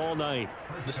down all night.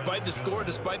 Despite the score,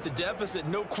 despite the deficit,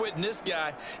 no quitting this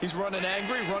guy. He's running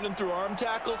angry, running through arm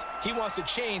tackles. He wants to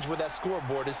change what that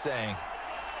scoreboard is saying.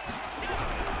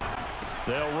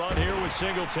 They'll run here with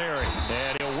Singletary,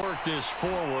 and he'll work this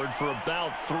forward for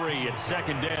about 3 at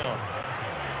second down.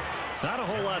 Not a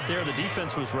whole lot there. The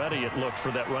defense was ready, it looked,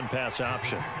 for that run-pass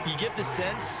option. You get the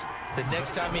sense that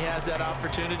next time he has that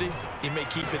opportunity, he may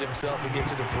keep it himself and get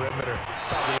to the perimeter.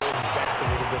 Probably owes his back a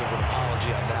little bit of an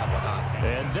apology on that one, huh?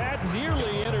 And that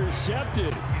nearly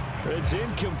intercepted. It's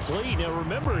incomplete. Now,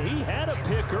 remember, he had a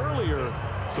pick earlier,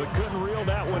 but couldn't reel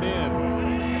that one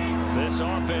in. This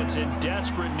offense in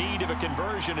desperate need of a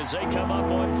conversion as they come up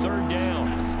on third down.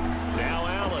 Now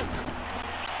Allen.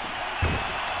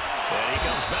 And he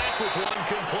comes back with one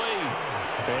complete.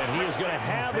 And he is going to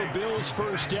have a Bills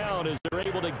first down as they're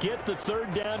able to get the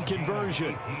third down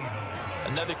conversion.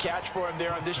 Another catch for him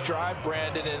there on this drive,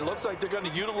 Brandon, and it looks like they're going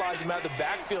to utilize him out of the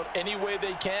backfield any way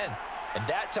they can. And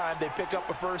that time they pick up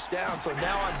a first down. So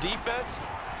now on defense,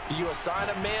 you assign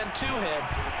a man to him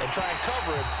and try and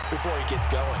cover it before he gets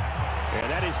going. And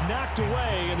that is knocked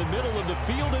away in the middle of the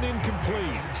field and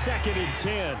incomplete. 2nd and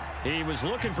 10. He was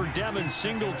looking for Devin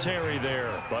Singletary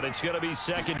there, but it's going to be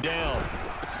 2nd down.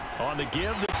 On the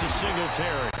give, this is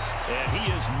Singletary. And he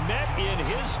is met in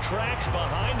his tracks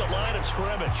behind the line of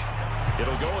scrimmage.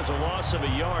 It'll go as a loss of a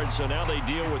yard, so now they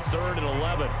deal with 3rd and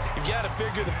 11. You've got to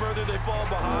figure the further they fall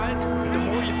behind, the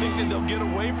more you think that they'll get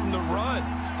away from the run.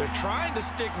 They're trying to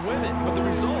stick with it, but the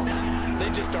results, they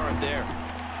just aren't there.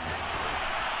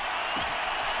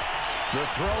 The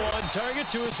throw on target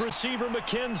to his receiver,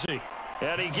 McKenzie.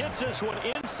 And he gets this one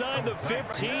inside the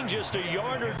 15, just a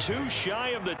yard or 2 shy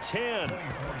of the 10.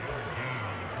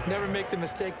 Never make the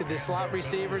mistake that the slot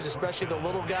receivers, especially the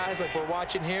little guys like we're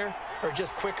watching here, are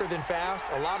just quicker than fast.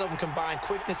 A lot of them combine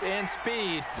quickness and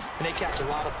speed, and they catch a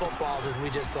lot of footballs, as we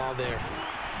just saw there.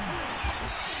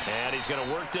 And he's going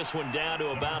to work this one down to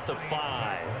about the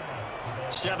 5.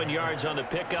 7 yards on the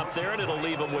pickup there, and it'll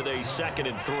leave him with a 2nd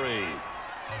and 3.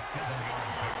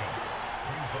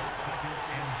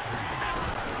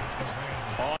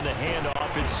 On the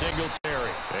handoff, it's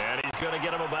Singletary. And he's going to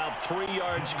get him about 3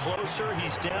 yards closer.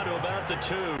 He's down to about the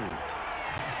 2.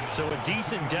 So a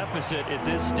decent deficit at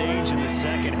this stage in the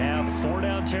second half.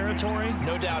 4-down territory?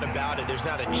 No doubt about it. There's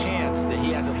not a chance that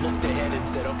he hasn't looked ahead and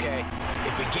said, okay,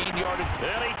 if we gain yardage.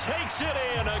 And he takes it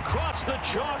in across the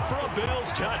chalk for a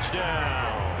Bills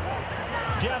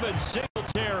touchdown. Devin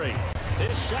Singletary,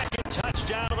 his 2nd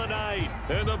touchdown of the night.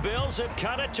 And the Bills have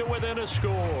cut it to within a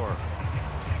score.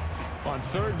 On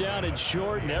 3rd down and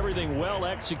short and everything well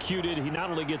executed, he not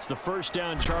only gets the first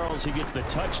down, Charles, he gets the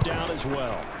touchdown as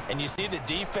well. And you see the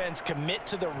defense commit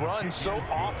to the run so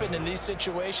often in these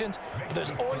situations, but there's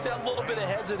always that little bit of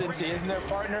hesitancy, isn't there,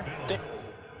 partner?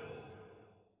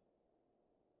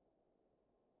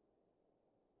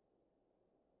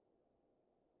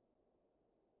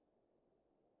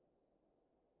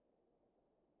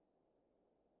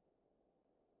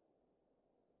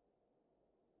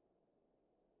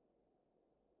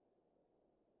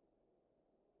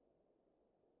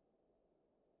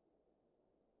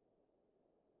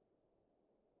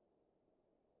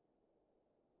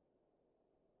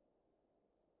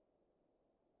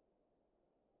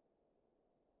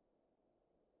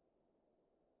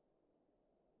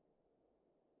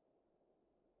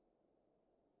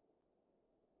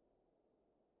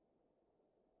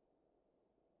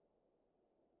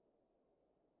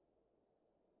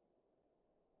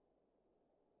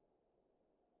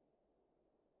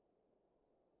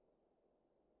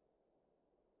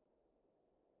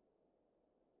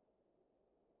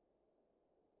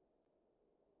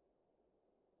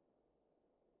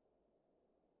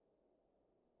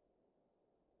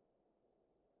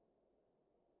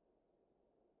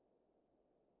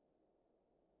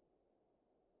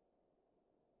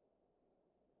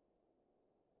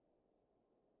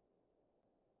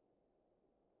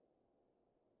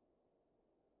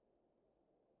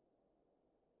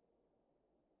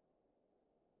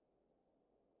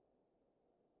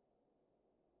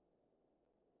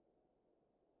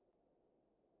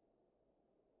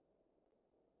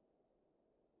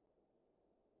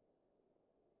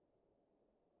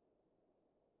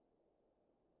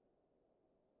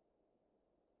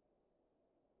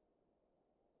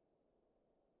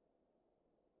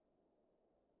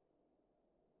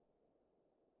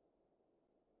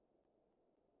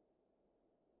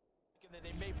 That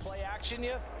they may play action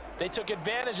you. They took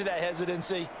advantage of that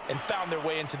hesitancy and found their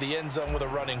way into the end zone with a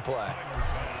running play.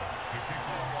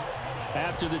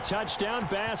 After the touchdown,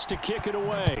 Bass to kick it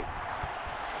away.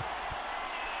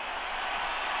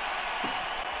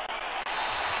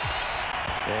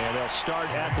 And they'll start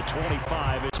at the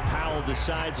 25 as Powell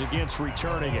decides against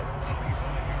returning it.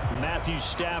 Matthew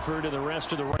Stafford and the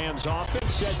rest of the Rams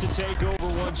offense set to take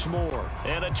over once more.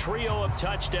 And a trio of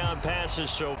touchdown passes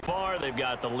so far. They've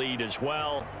got the lead as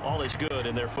well. All is good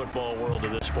in their football world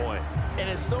at this point. And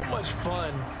it's so much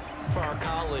fun for our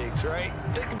colleagues, right?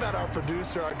 Think about our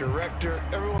producer, our director,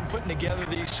 everyone putting together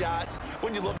these shots.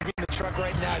 When you love being in the truck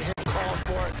right now and hear him calling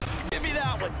for it, give me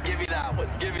that one, give me that one,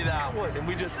 give me that one. And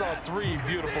we just saw 3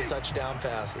 beautiful touchdown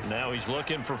passes. Now he's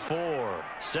looking for 4.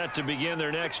 Set to begin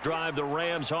their next drive, the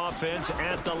Rams offense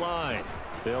at the line.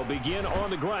 They'll begin on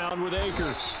the ground with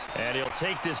Akers. And he'll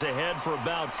take this ahead for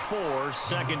about 4.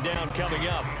 Second down coming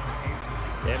up.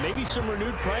 And maybe some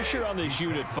renewed pressure on this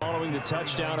unit following the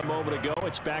touchdown a moment ago.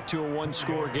 It's back to a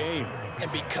 1-score game.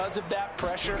 And because of that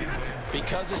pressure,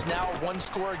 because it's now a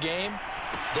 1-score game,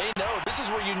 they know this is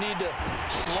where you need to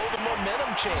slow the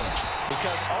momentum change,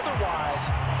 because otherwise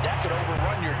that could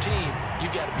overrun your team. You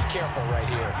got to be careful right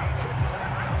here.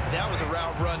 That was a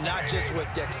route run not just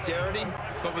with dexterity,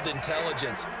 but with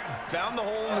intelligence. Found the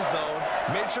hole in the zone,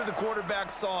 made sure the quarterback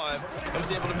saw him, and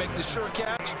was able to make the sure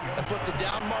catch and put the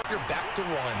down marker back to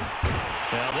 1.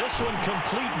 Now this one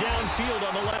complete downfield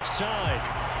on the left side.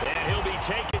 And he'll be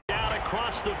taken down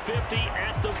across the 50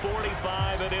 at the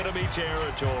 45 in enemy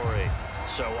territory.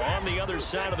 So on the other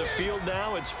side of the field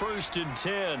now, it's 1st and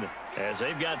 10 as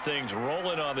they've got things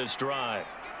rolling on this drive.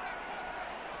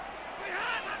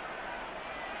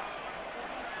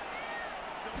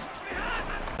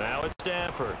 Now it's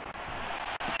Stafford.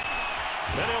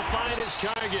 Then he'll find his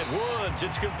target, Woods.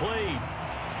 It's complete.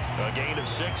 A gain of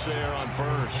 6 there on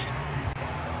 1st.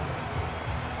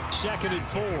 2nd and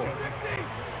 4.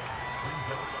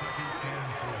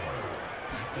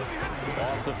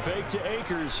 Off the fake to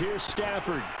Akers. Here's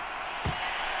Stafford.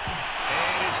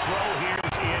 And his throw here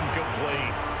is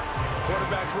incomplete.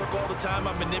 Quarterbacks work all the time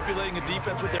on manipulating a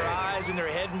defense with their eyes and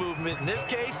their head movement. In this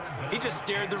case, he just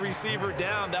stared the receiver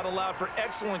down. That allowed for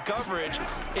excellent coverage,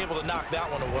 able to knock that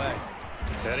one away.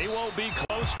 And he won't be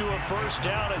close to a 1st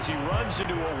down as he runs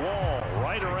into a wall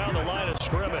right around the line of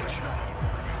scrimmage.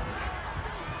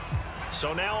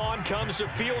 So now on comes the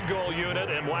field goal unit,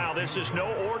 and wow, this is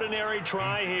no ordinary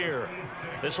try here.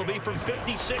 This will be from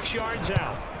 56 yards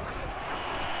out.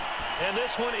 And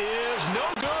this one is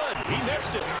no good. He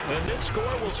missed it. And this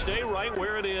score will stay right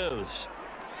where it is.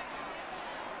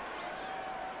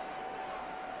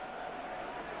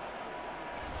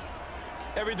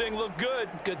 Everything looked good.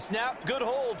 Good snap, good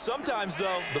hold. Sometimes,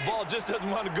 though, the ball just doesn't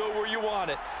want to go where you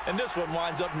want it. And this one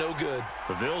winds up no good.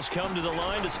 The Bills come to the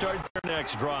line to start their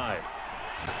next drive.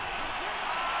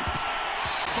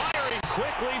 Firing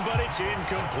quickly, but it's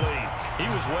incomplete. He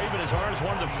was waving his arms,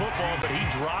 wanted the football, but he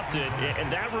dropped it.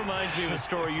 And that reminds me of a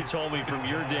story you told me from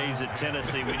your days at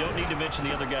Tennessee. We don't need to mention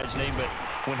the other guy's name, but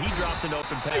when he dropped an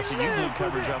open pass and you blew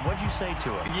coverage on, what'd you say to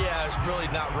him? Yeah, it's really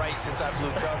not right since I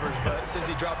blew coverage, but since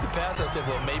he dropped the pass, I said,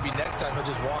 well, maybe next time he'll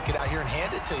just walk it out here and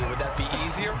hand it to you. Would that be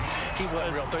easier? He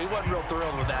wasn't real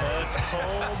thrilled with that. That's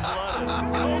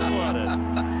cold-blooded.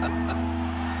 Cold-blooded.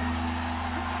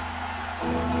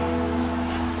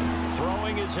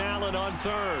 Throwing is Allen on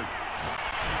 3rd.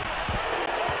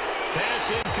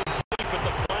 Pass incomplete, but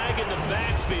the flag in the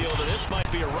backfield, and this might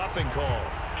be a roughing call.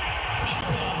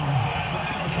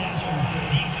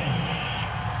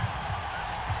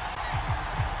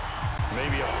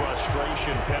 Maybe a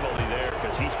frustration penalty there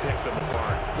because he's picked them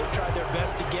apart. They've tried their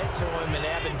best to get to him and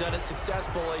haven't done it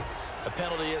successfully. A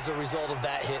penalty as a result of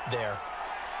that hit there.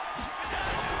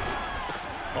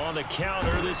 On the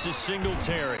counter, this is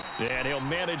Singletary. And he'll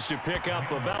manage to pick up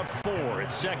about 4.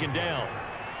 It's 2nd down.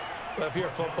 Well, if you're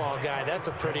a football guy, that's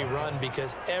a pretty run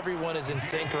because everyone is in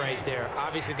sync right there.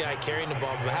 Obviously, the guy carrying the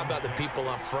ball, but how about the people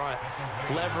up front?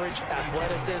 Leverage,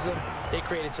 athleticism, they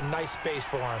created some nice space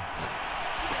for him.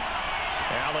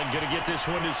 Allen going to get this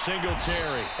one to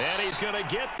Singletary. And he's going to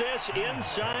get this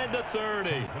inside the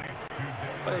 30.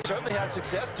 Well, they certainly had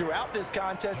success throughout this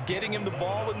contest, getting him the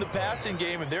ball in the passing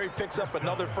game, and there he picks up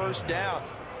another 1st down.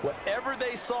 Whatever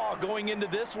they saw going into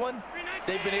this one,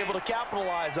 they've been able to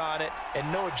capitalize on it,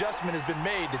 and no adjustment has been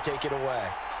made to take it away.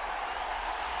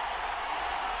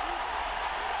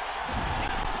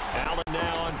 Allen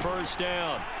now on 1st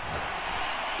down.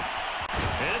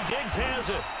 And Diggs has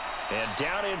it. And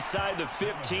down inside the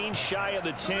 15, shy of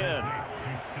the 10.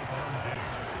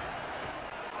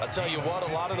 I'll tell you what,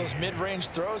 a lot of those mid-range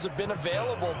throws have been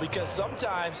available because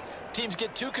sometimes teams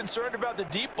get too concerned about the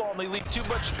deep ball and they leave too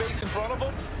much space in front of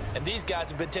them, and these guys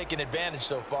have been taking advantage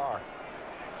so far.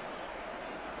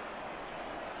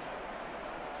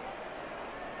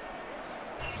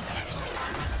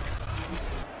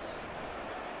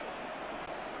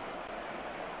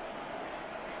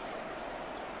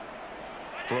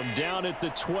 From down at the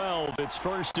 12, it's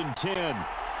 1st and 10.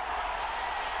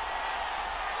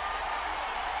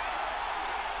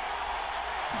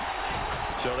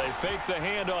 So they fake the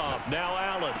handoff. Now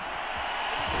Allen.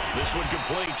 This one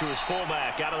complete to his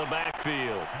fullback out of the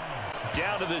backfield.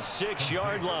 Down to the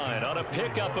 6-yard line on a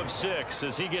pickup of 6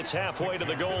 as he gets halfway to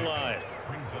the goal line.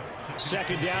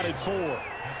 2nd down at 4.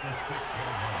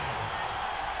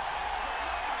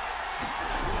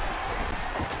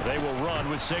 They will run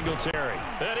with Singletary.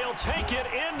 And he'll take it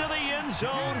into the end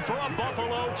zone for a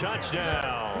Buffalo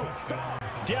touchdown.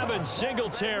 Devin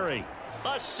Singletary.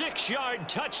 A 6-yard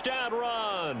touchdown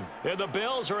run. And the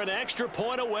Bills are an extra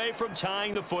point away from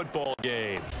tying the football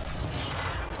game.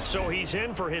 So he's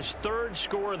in for his 3rd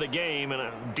score of the game,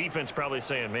 and defense probably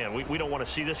saying, man, we don't want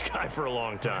to see this guy for a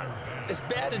long time. It's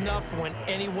bad enough when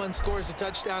anyone scores a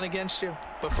touchdown against you,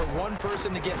 but for one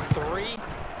person to get 3,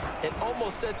 it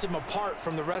almost sets him apart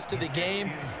from the rest of the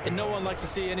game, and no one likes to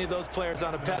see any of those players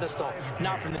on a pedestal,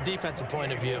 not from the defensive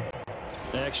point of view.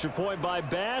 Extra point by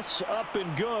Bass, up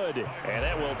and good. And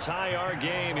that will tie our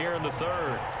game here in the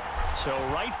 3rd. So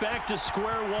right back to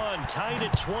square one, tied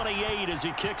at 28 as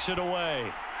he kicks it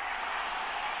away.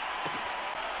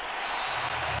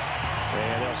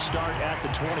 And they'll start at the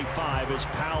 25 as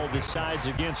Powell decides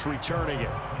against returning it.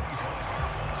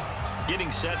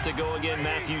 Getting set to go again,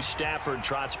 Matthew Stafford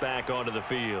trots back onto the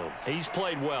field. He's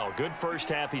played well. Good first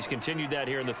half. He's continued that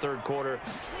here in the 3rd quarter.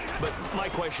 But my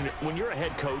question, when you're a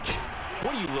head coach,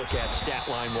 what do you look at stat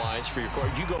line-wise for your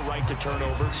court? Do you go right to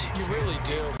turnovers? You really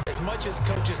do. As much as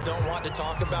coaches don't want to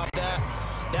talk about that,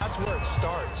 that's where it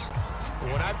starts.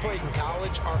 When I played in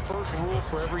college, our first rule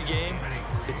for every game,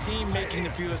 the team making the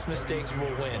fewest mistakes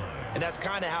will win. And that's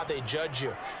kind of how they judge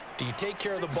you. Do you take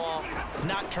care of the ball,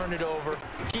 not turn it over,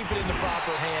 keep it in the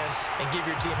proper hands, and give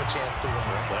your team a chance to win?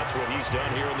 Well, that's what he's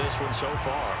done here in this one so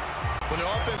far. When an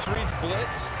offense reads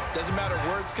blitz, doesn't matter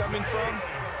where it's coming from,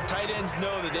 tight ends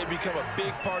know that they become a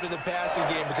big part of the passing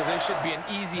game because they should be an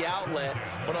easy outlet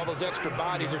when all those extra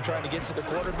bodies are trying to get to the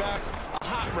quarterback. A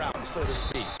hot route, so to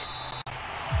speak.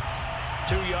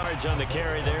 2 yards on the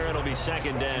carry there. It'll be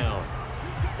 2nd down.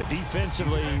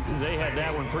 Defensively, they had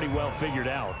that one pretty well figured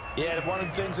out. Yeah, and one of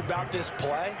the things about this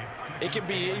play, it can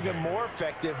be even more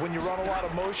effective when you run a lot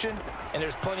of motion, and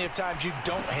there's plenty of times you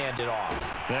don't hand it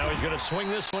off. Now he's going to swing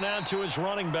this one out to his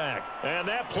running back. And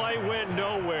that play went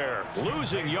nowhere.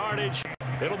 Losing yardage.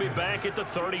 It'll be back at the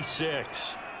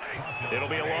 36. It'll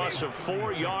be a loss of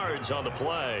 4 yards on the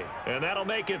play. And that'll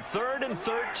make it 3rd and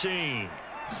 13.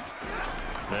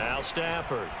 Now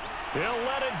Stafford. He'll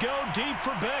let it go deep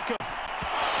for Beckham.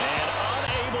 And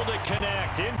unable to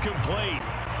connect. Incomplete.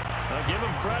 I'll give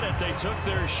them credit. They took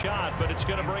their shot, but it's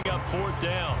going to bring up 4th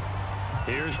down.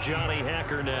 Here's Johnny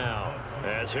Hecker now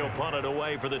as he'll punt it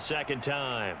away for the 2nd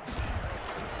time.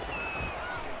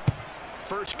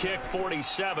 First kick,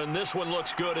 47. This one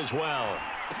looks good as well.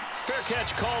 Fair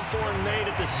catch called for and made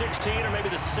at the 16 or maybe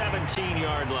the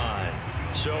 17-yard line.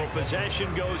 So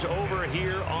possession goes over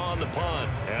here on the punt.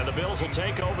 And the Bills will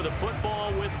take over the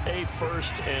football with a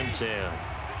 1st and 10.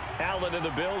 Allen and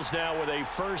the Bills now with a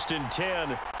 1st and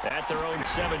 10 at their own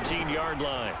 17-yard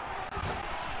line.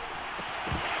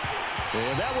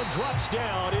 And that one drops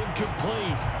down,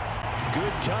 incomplete.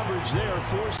 Good coverage there,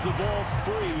 forced the ball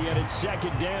free, and it's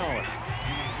 2nd down.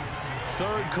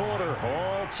 3rd quarter,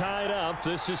 all tied up.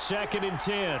 This is 2nd and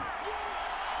 10.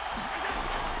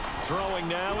 Throwing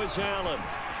now is Allen.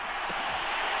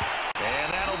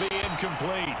 And that'll be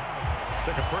incomplete.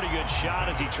 Took a pretty good shot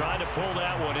as he tried to pull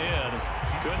that one in.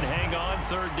 Couldn't hang on,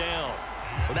 3rd down.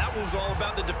 Well, that one was all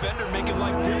about the defender making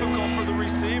life difficult for the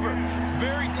receiver.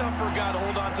 Very tough for a guy to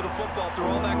hold on to the football through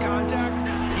all that contact.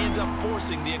 He ends up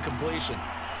forcing the incompletion.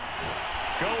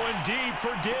 Going deep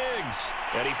for Diggs.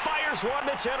 And he fires one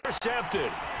that's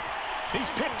intercepted. He's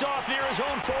picked off near his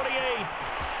own 48.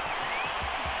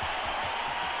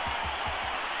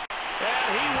 And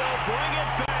he will bring it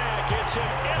back. It's an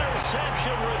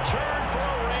interception return for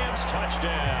a Rams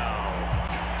touchdown.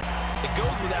 It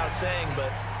goes without saying,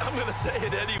 but I'm going to say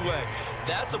it anyway.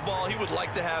 That's a ball he would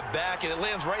like to have back, and it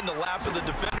lands right in the lap of the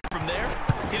defender from there.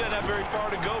 He doesn't have very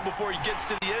far to go before he gets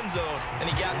to the end zone, and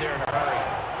he got there in a hurry.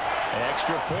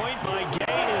 Extra point by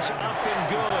Gain is up and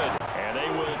good. And they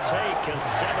will take a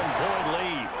 7-point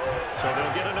lead. So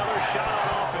they'll get another shot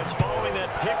on offense. offense following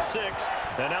that pick six.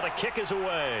 And now the kick is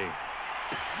away.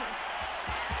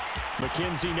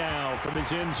 McKenzie now from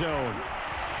his end zone.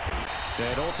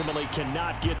 And ultimately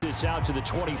cannot get this out to the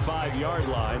 25-yard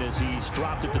line as he's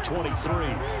dropped at the 23.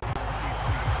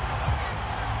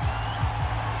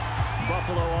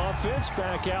 Buffalo offense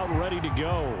back out ready to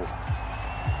go.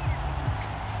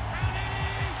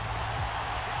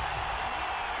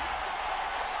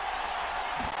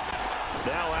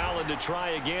 Now Allen to try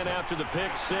again after the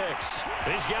pick six.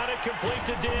 He's got it complete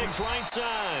to Diggs, right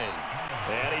side.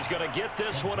 And he's going to get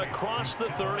this one across the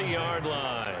 30-yard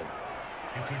line.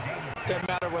 Doesn't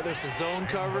matter whether it's a zone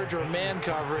coverage or man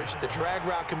coverage, the drag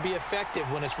route can be effective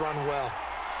when it's run well.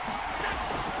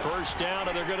 First down,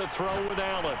 and they're going to throw with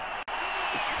Allen.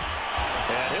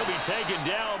 And he'll be taken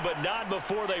down, but not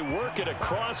before they work it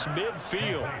across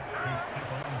midfield.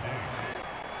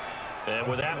 And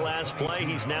with that last play,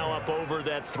 he's now up over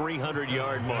that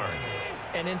 300-yard mark.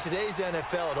 And in today's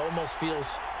NFL, it almost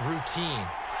feels routine.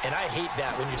 And I hate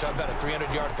that when you talk about a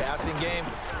 300-yard passing game.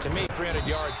 To me, 300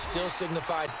 yards still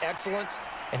signifies excellence,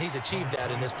 and he's achieved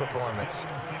that in this performance.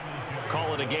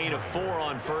 Call it a gain of 4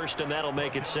 on first, and that'll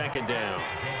make it second down.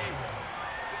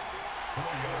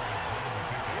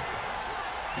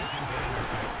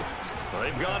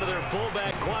 They've gone to their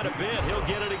fullback quite a bit. He'll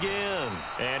get it again.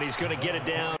 And he's going to get it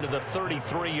down to the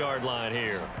 33-yard line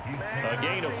here. A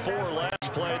gain of 4 last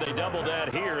play. They double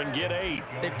that here and get 8.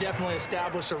 They've definitely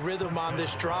established a rhythm on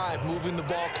this drive, moving the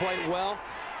ball quite well.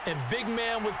 And big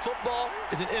man with football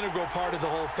is an integral part of the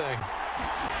whole thing.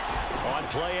 On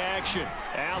play action,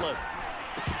 Allen.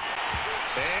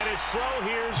 And his throw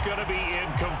here is going to be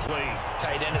incomplete.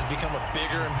 Tight end has become a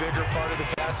bigger and bigger part of the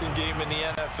passing game in the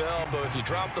NFL, but if you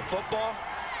drop the football,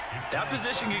 that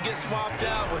position could get swapped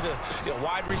out with a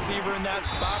wide receiver in that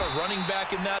spot, a running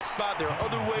back in that spot. There are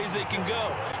other ways they can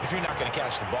go if you're not going to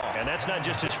catch the ball. And that's not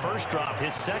just his first drop,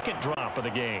 his second drop of the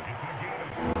game.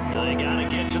 They got to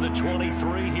get to the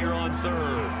 23 here on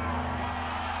third.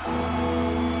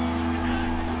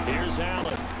 Here's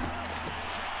Allen.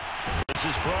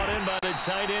 This is brought in by the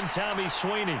tight end, Tommy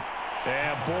Sweeney.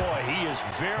 And boy, he is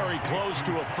very close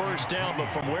to a first down, but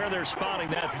from where they're spotting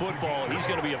that football, he's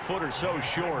going to be a foot or so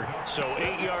short. So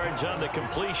 8 yards on the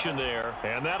completion there,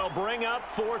 and that'll bring up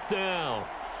 4th down.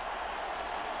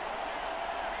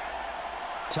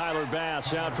 Tyler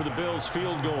Bass out for the Bills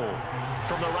field goal.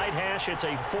 From the right hash, it's a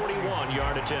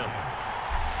 41-yard attempt.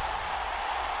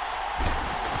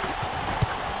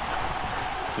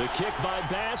 The kick by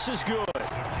Bass is good.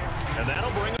 And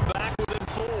that'll bring him back within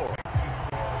 4.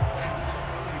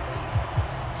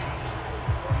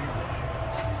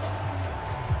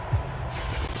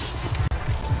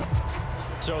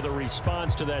 So the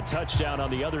response to that touchdown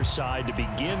on the other side to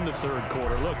begin the third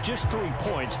quarter. Look, just 3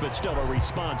 points, but still a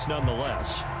response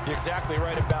nonetheless. You're exactly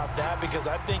right about that, because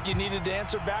I think you needed to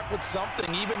answer back with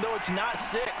something, even though it's not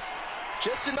 6.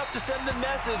 Just enough to send the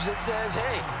message that says,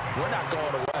 hey, we're not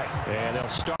going away. And they'll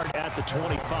start at the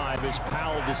 25 as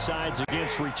Powell decides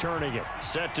against returning it.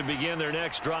 Set to begin their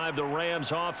next drive, the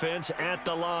Rams offense at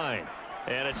the line.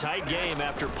 And a tight game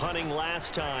after punting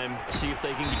last time. See if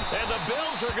they can. And the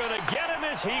Bills are going to get him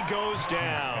as he goes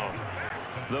down.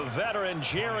 The veteran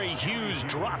Jerry Hughes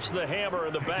drops the hammer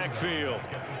in the backfield.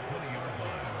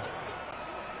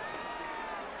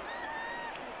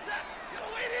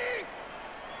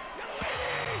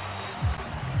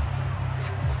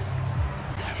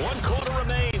 One quarter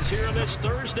remains here in this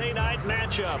Thursday night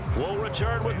matchup. We'll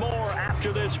return with more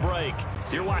after this break.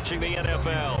 You're watching the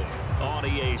NFL on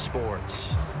EA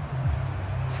Sports.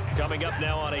 Coming up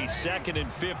now on a 2nd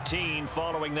and 15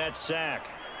 following that sack.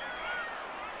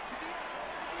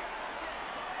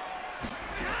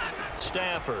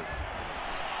 Stafford.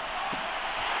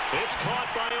 It's caught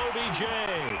by OBJ.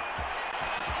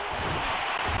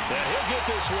 And he'll get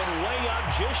this one way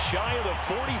up just shy of the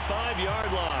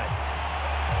 45-yard line.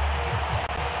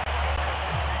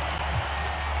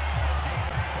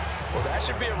 Well, that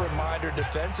should be a reminder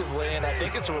defensively, and I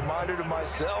think it's a reminder to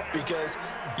myself, because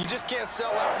you just can't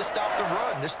sell out to stop the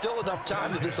run. There's still enough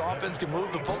time that this offense can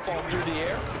move the football through the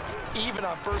air, even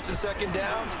on 1st and 2nd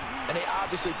downs, and they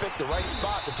obviously picked the right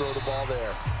spot to throw the ball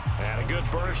there. And a good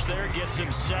burst there gets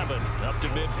him 7 up to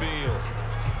midfield.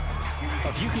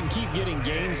 If you can keep getting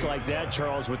gains like that,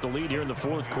 Charles, with the lead here in the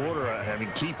 4th quarter, I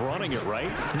mean, keep running it, right?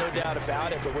 No doubt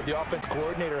about it, but what the offense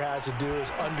coordinator has to do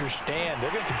is understand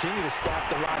they're going to continue to stack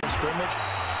the line of scrimmage.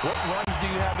 What runs do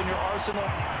you have in your arsenal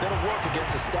that'll work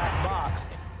against a stacked box?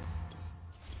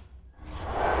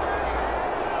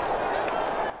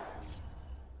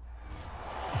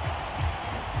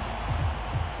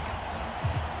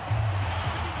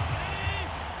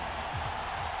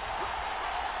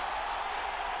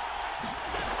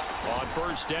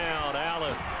 first down.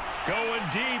 Allen going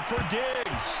deep for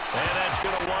Diggs. And that's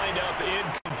going to wind up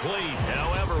incomplete.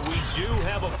 However, we do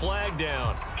have a flag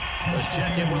down. Let's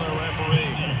check in with our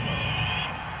referee.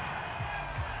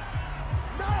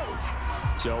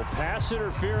 So pass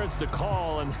interference the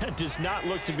call, and that does not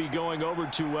look to be going over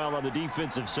too well on the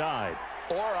defensive side.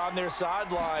 Or on their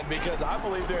sideline, because I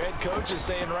believe their head coach is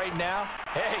saying right now,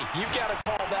 hey, you've got to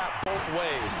call that both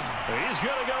ways. He's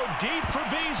going to go deep for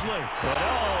Beasley. But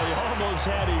he almost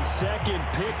had his second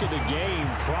pick of the game.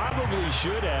 Probably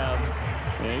should have.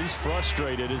 And he's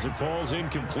frustrated as it falls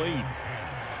incomplete.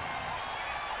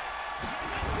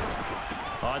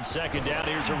 On second down,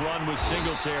 here's a run with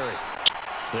Singletary.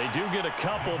 They do get a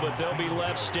couple, but they'll be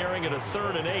left staring at a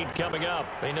 3rd and 8 coming up.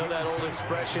 They know that old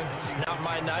expression, it's not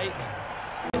my night.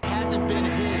 It hasn't been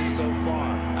his so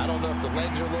far. I don't know if the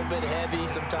legs are a little bit heavy.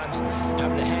 Sometimes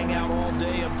having to hang out all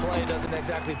day and play doesn't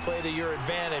exactly play to your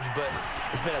advantage, but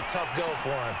it's been a tough go for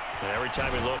him. And every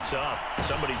time he looks up,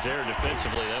 somebody's there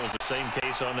defensively. That was the same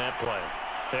case on that play.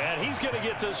 And he's going to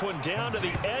get this one down to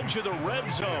the edge of the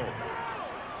red zone.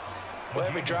 Well,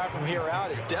 every drive from here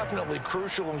out is definitely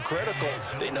crucial and critical.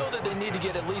 They know that they need to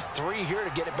get at least 3 here to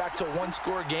get it back to a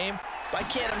 1-score game. But I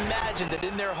can't imagine that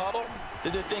in their huddle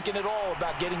that they're thinking at all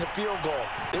about getting a field goal.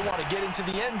 They want to get into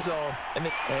the end zone.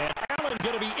 And Allen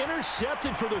going to be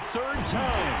intercepted for the 3rd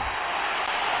time.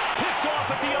 Picked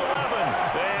off at the 11.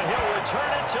 And he'll return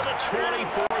it to the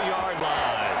 24-yard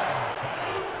line.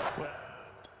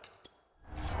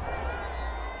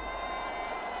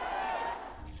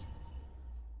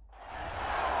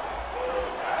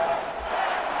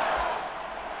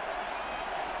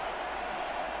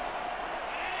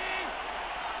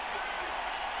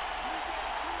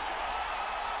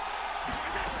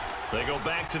 They go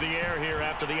back to the air here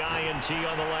after the INT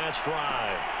on the last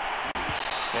drive.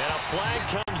 And a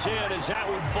flag comes in as that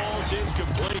one falls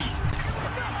incomplete.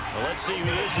 Well, let's see who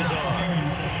this is on.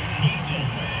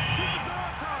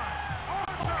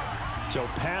 So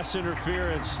pass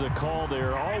interference, the call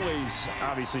there. Always,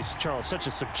 obviously, Charles, such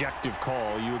a subjective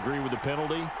call. You agree with the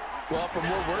penalty? Well, from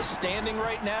where we're standing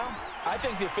right now, I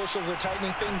think the officials are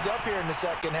tightening things up here in the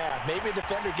second half. Maybe a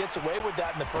defender gets away with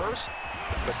that in the first,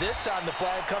 but this time the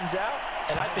flag comes out,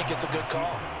 and I think it's a good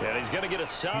call. And he's going to get a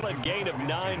solid gain of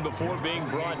 9 before being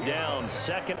brought down.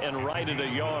 2nd and right at a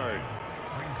yard.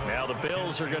 Now the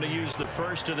Bills are going to use the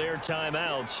first of their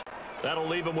timeouts. That'll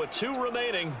leave them with 2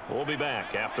 remaining. We'll be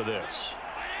back after this.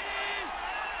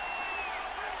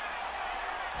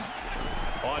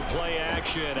 On play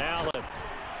action, Allen.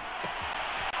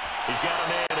 He's got a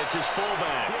man. It's his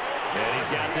fullback. And he's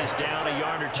got this down a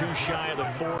yard or 2 shy of the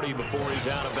 40 before he's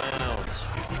out of bounds.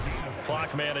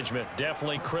 Clock management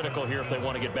definitely critical here if they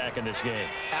want to get back in this game.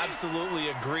 Absolutely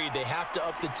agreed. They have to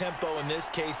up the tempo in this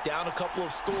case, down a couple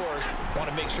of scores. Want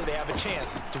to make sure they have a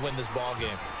chance to win this ball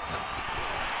game.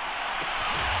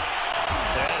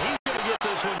 And he's going to get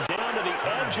this one down to the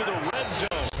edge of the red zone.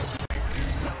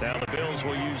 Now the Bills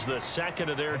will use the 2nd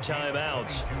of their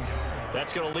timeouts.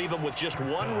 That's going to leave them with just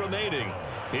 1 remaining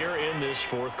here in this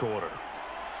 4th quarter.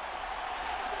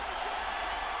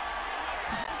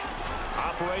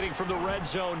 Operating from the red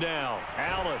zone now,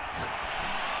 Allen.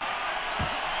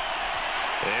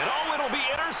 And it'll be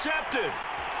intercepted.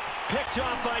 Picked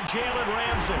off by Jalen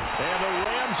Ramsey. And the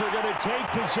Rams are going to take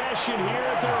possession here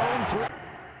at their own 3.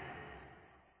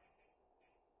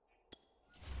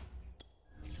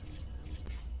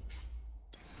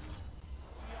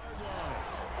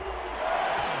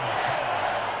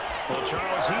 Well,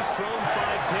 Charles, he's thrown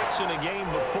 5 picks in a game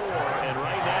before, and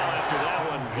right now, after that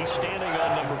one, he's standing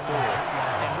on number 4.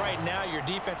 And right now, your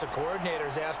defensive coordinator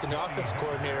is asking the offensive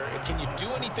coordinator, can you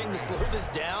do anything to slow this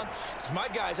down? Because my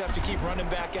guys have to keep running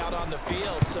back out on the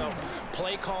field, so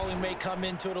play calling may come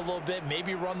into it a little bit,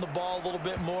 maybe run the ball a little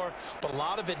bit more, but a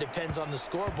lot of it depends on the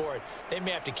scoreboard. They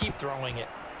may have to keep throwing it.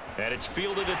 And it's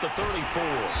fielded at the 34.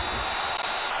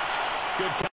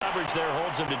 Good coverage there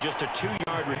holds him to just a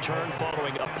 2-yard return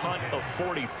following a punt of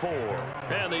 44.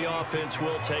 And the offense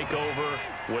will take over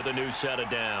with a new set of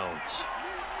downs.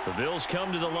 The Bills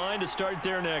come to the line to start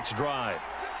their next drive.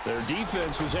 Their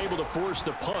defense was able to force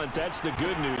the punt. That's the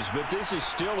good news. But this is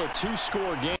still a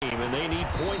 2-score game, and they need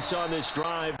points on this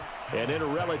drive and in a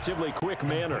relatively quick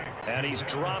manner. And he's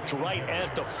dropped right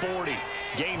at the 40.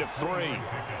 Gain of 3.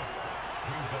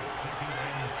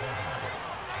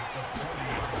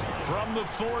 From the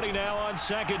 40 now on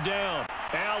 2nd down.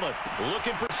 Allen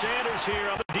looking for Sanders here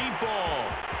on the deep ball.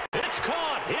 It's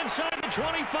caught inside the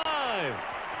 25.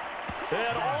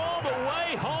 And all the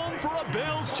way home for a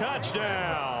Bills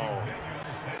touchdown.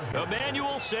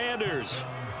 Emmanuel Sanders,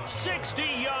 60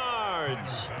 yards.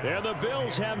 yards. And the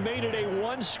Bills have made it a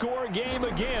one-score game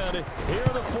again here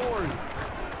in the fourth.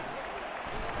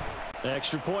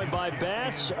 Extra point by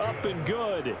Bass, up and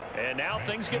good. And now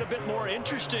things get a bit more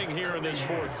interesting here in this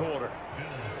fourth quarter.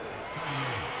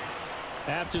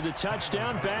 After the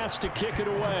touchdown, Bass to kick it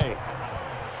away.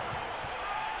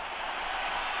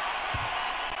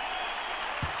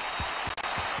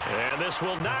 And this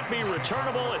will not be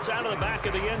returnable. It's out of the back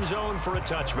of the end zone for a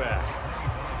touchback.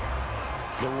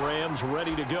 The Rams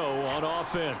ready to go on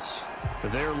offense.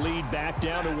 Their lead back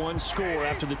down to one score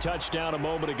after the touchdown a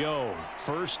moment ago.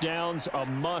 First down's a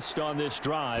must on this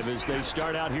drive as they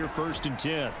start out here 1st and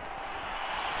 10.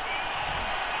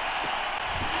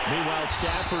 Meanwhile,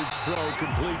 Stafford's throw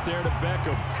complete there to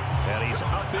Beckham. And he's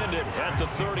upended at the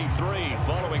 33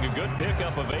 following a good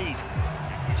pickup of 8.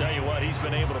 Tell you what, he's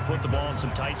been able to put the ball in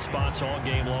some tight spots all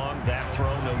game long. That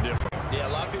throw, no different. Yeah, a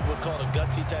lot of people would call it a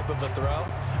gutsy type of a throw.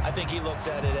 I think he looks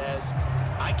at it as,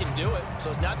 I can do it, so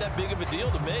it's not that big of a deal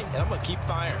to me, and I'm going to keep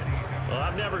firing. Well,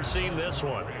 I've never seen this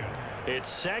one. It's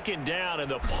 2nd down, and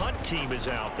the punt team is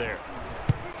out there.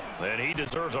 And he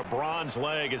deserves a bronze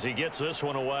leg as he gets this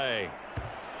one away.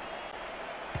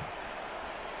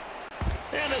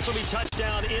 And this will be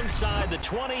touchdown inside the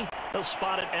 20. They'll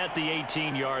spot it at the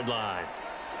 18-yard line.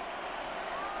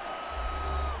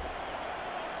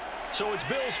 So it's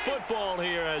Bills football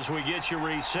here as we get you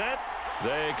reset.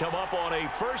 They come up on a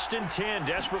 1st and 10,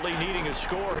 desperately needing a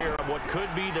score here on what could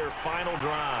be their final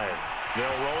drive. They'll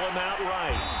roll him out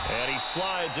right, and he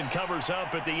slides and covers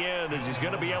up at the end as he's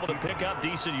going to be able to pick up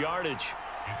decent yardage.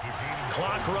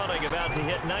 Clock running, about to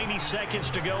hit 90 seconds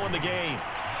to go in the game.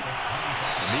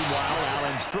 Meanwhile,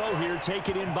 Allen's throw here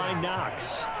taken in by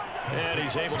Knox. And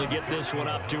he's able to get this one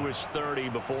up to his 30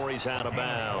 before he's out of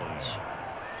bounds.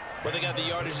 Well, they got the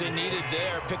yardage they needed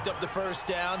there, picked up the first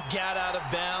down, got out of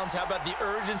bounds. How about the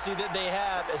urgency that they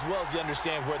have, as well as they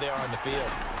understand where they are on the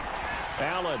field?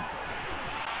 Allen.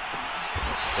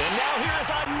 And now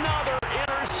here's another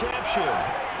interception.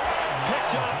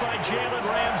 Picked up by Jalen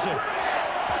Ramsey.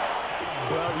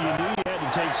 Well, you knew you had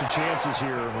to take some chances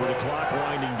here with the clock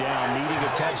winding down, needing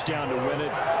a touchdown to win it,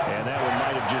 and that one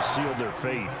might have just sealed their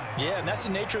fate. Yeah, and that's the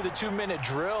nature of the 2-minute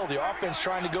drill. The offense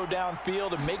trying to go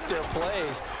downfield and make their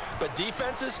plays. But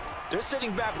defenses, they're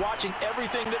sitting back watching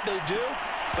everything that they do,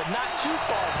 but not too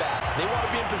far back. They want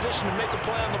to be in position to make a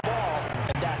play on the ball,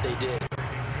 and that they did.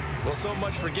 Well, so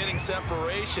much for getting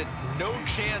separation. No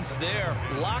chance there.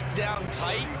 Locked down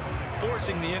tight,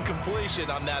 forcing the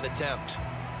incompletion on that attempt.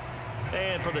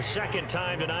 And for the 2nd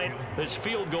time tonight, this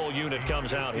field goal unit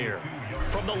comes out here.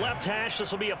 From the left hash,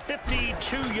 this will be a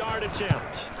 52-yard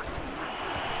attempt.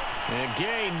 And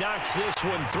Gay knocks this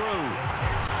one through.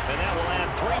 And that will add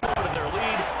 3 more to their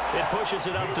lead. It pushes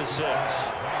it up to 6.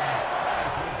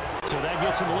 So that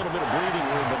gets him a little bit of breathing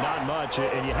room, but not much.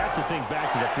 And you have to think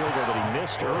back to the field goal that he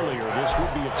missed earlier. This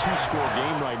would be a 2-score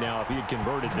game right now if he had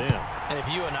converted then. And if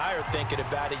you and I are thinking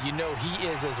about it, you know he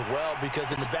is as well,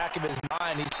 because in the back of his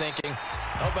mind, he's thinking,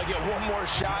 I hope I get one more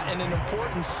shot in an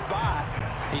important spot.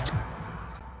 He just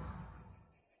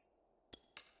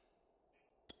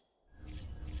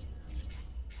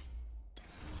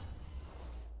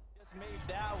made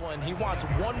that one. He wants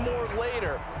one more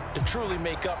later to truly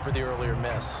make up for the earlier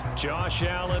miss. Josh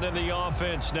Allen in the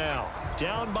offense now.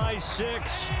 Down by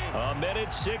 6.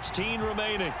 1:16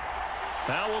 remaining.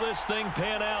 How will this thing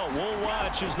pan out? We'll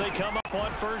watch as they come up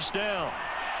on 1st down.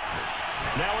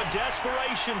 Now a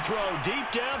desperation throw deep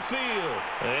downfield.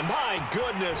 And my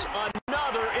goodness,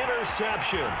 another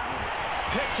interception.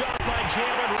 Picked up by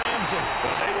Jalen Ramsey.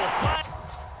 They will find.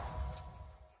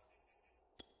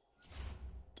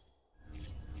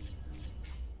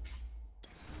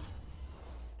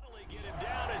 Get him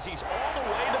down as he's all the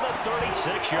way to the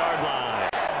 36-yard line.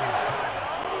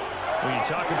 When you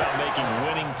talk about making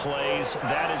winning plays,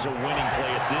 that is a winning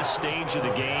play at this stage of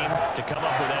the game. To come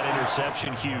up with that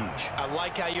interception, huge. I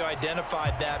like how you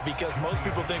identified that, because most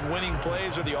people think winning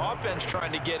plays are the offense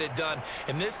trying to get it done.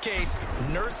 In this case,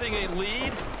 nursing a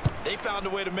lead, they found a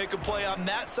way to make a play on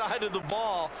that side of the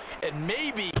ball and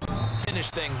maybe finish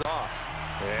things off.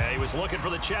 Yeah, he was looking for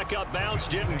the checkup bounce,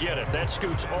 didn't get it. That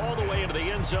scoots all the way into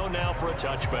the end zone now for a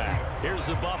touchback. Here's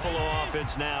the Buffalo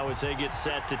offense now as they get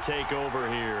set to take over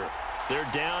here. They're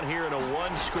down here in a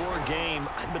one-score game,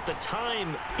 but the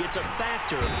time, it's a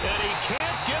factor. And he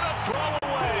can't get a throw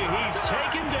away. He's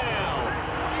taken down.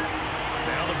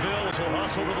 Now the Bills will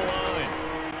hustle to the line.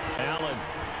 Allen.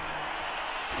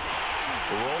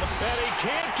 And he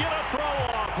can't get a throw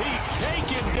off. He's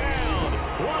taken down.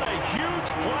 What a huge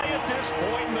play at this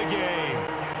point in the game.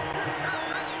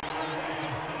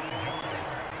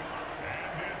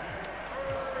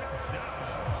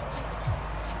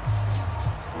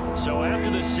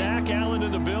 the sack. Allen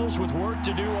and the Bills with work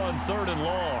to do on 3rd and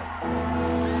long.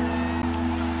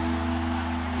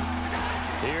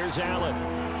 Here's Allen.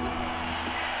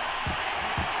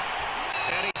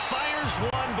 And he fires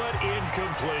one, but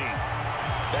incomplete.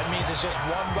 That means it's just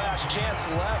one last chance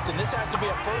left, and this has to be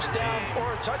a first down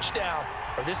or a touchdown,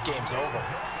 or this game's over.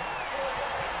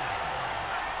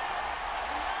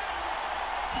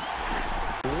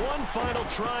 One final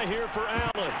try here for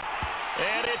Allen.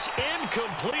 And it's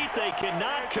incomplete. They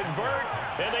cannot convert,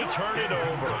 and they turn it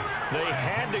over. They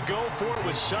had to go for it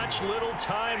with such little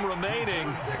time remaining,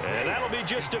 and that'll be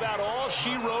just about all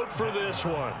she wrote for this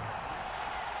one.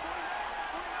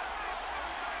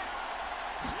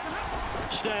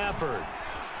 Stafford.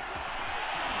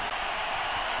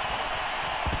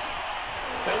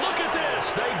 And look at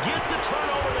this. They get the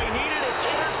turnover they needed. It's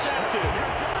intercepted.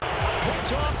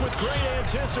 Picked off with great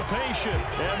anticipation.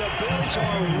 And the Bills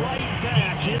are right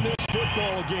back in this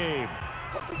football game.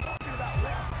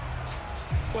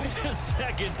 Wait a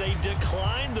second. They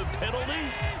declined the penalty?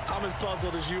 I'm as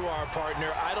puzzled as you are,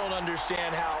 partner. I don't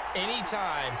understand how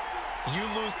anytime you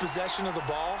lose possession of the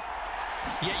ball,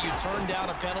 yet you turn down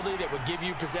a penalty that would give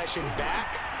you possession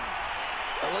back.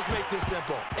 Let's make this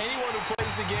simple. Anyone who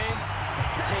plays the game,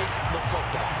 take the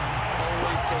football.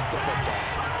 Always take the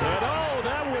football. And oh,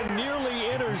 that one nearly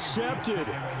intercepted.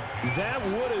 That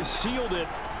would have sealed it.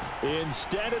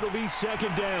 Instead, it'll be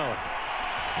 2nd down.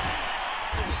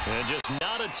 And just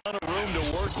not a ton of room to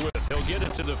work with. They'll get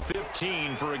it to the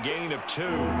 15 for a gain of 2.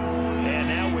 And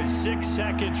now with 6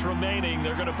 seconds remaining,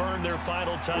 they're going to burn their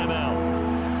final timeout.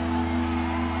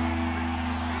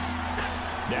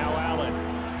 Now Allen.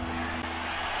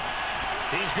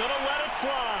 He's going to let it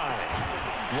fly.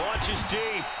 Launches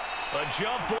deep. A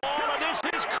jump ball, and this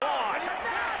is caught.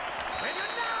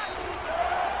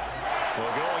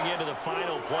 Well, going into the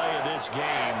final play of this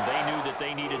game, they knew that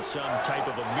they needed some type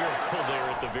of a miracle there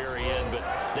at the very end, but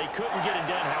they couldn't get it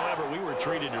done. However, we were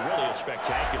treated to really a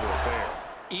spectacular affair.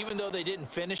 Even though they didn't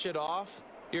finish it off,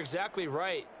 you're exactly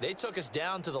right. They took us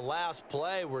down to the last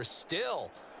play.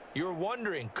 You're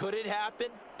wondering, could it happen?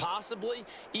 Possibly,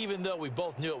 even though we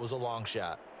both knew it was a long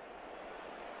shot.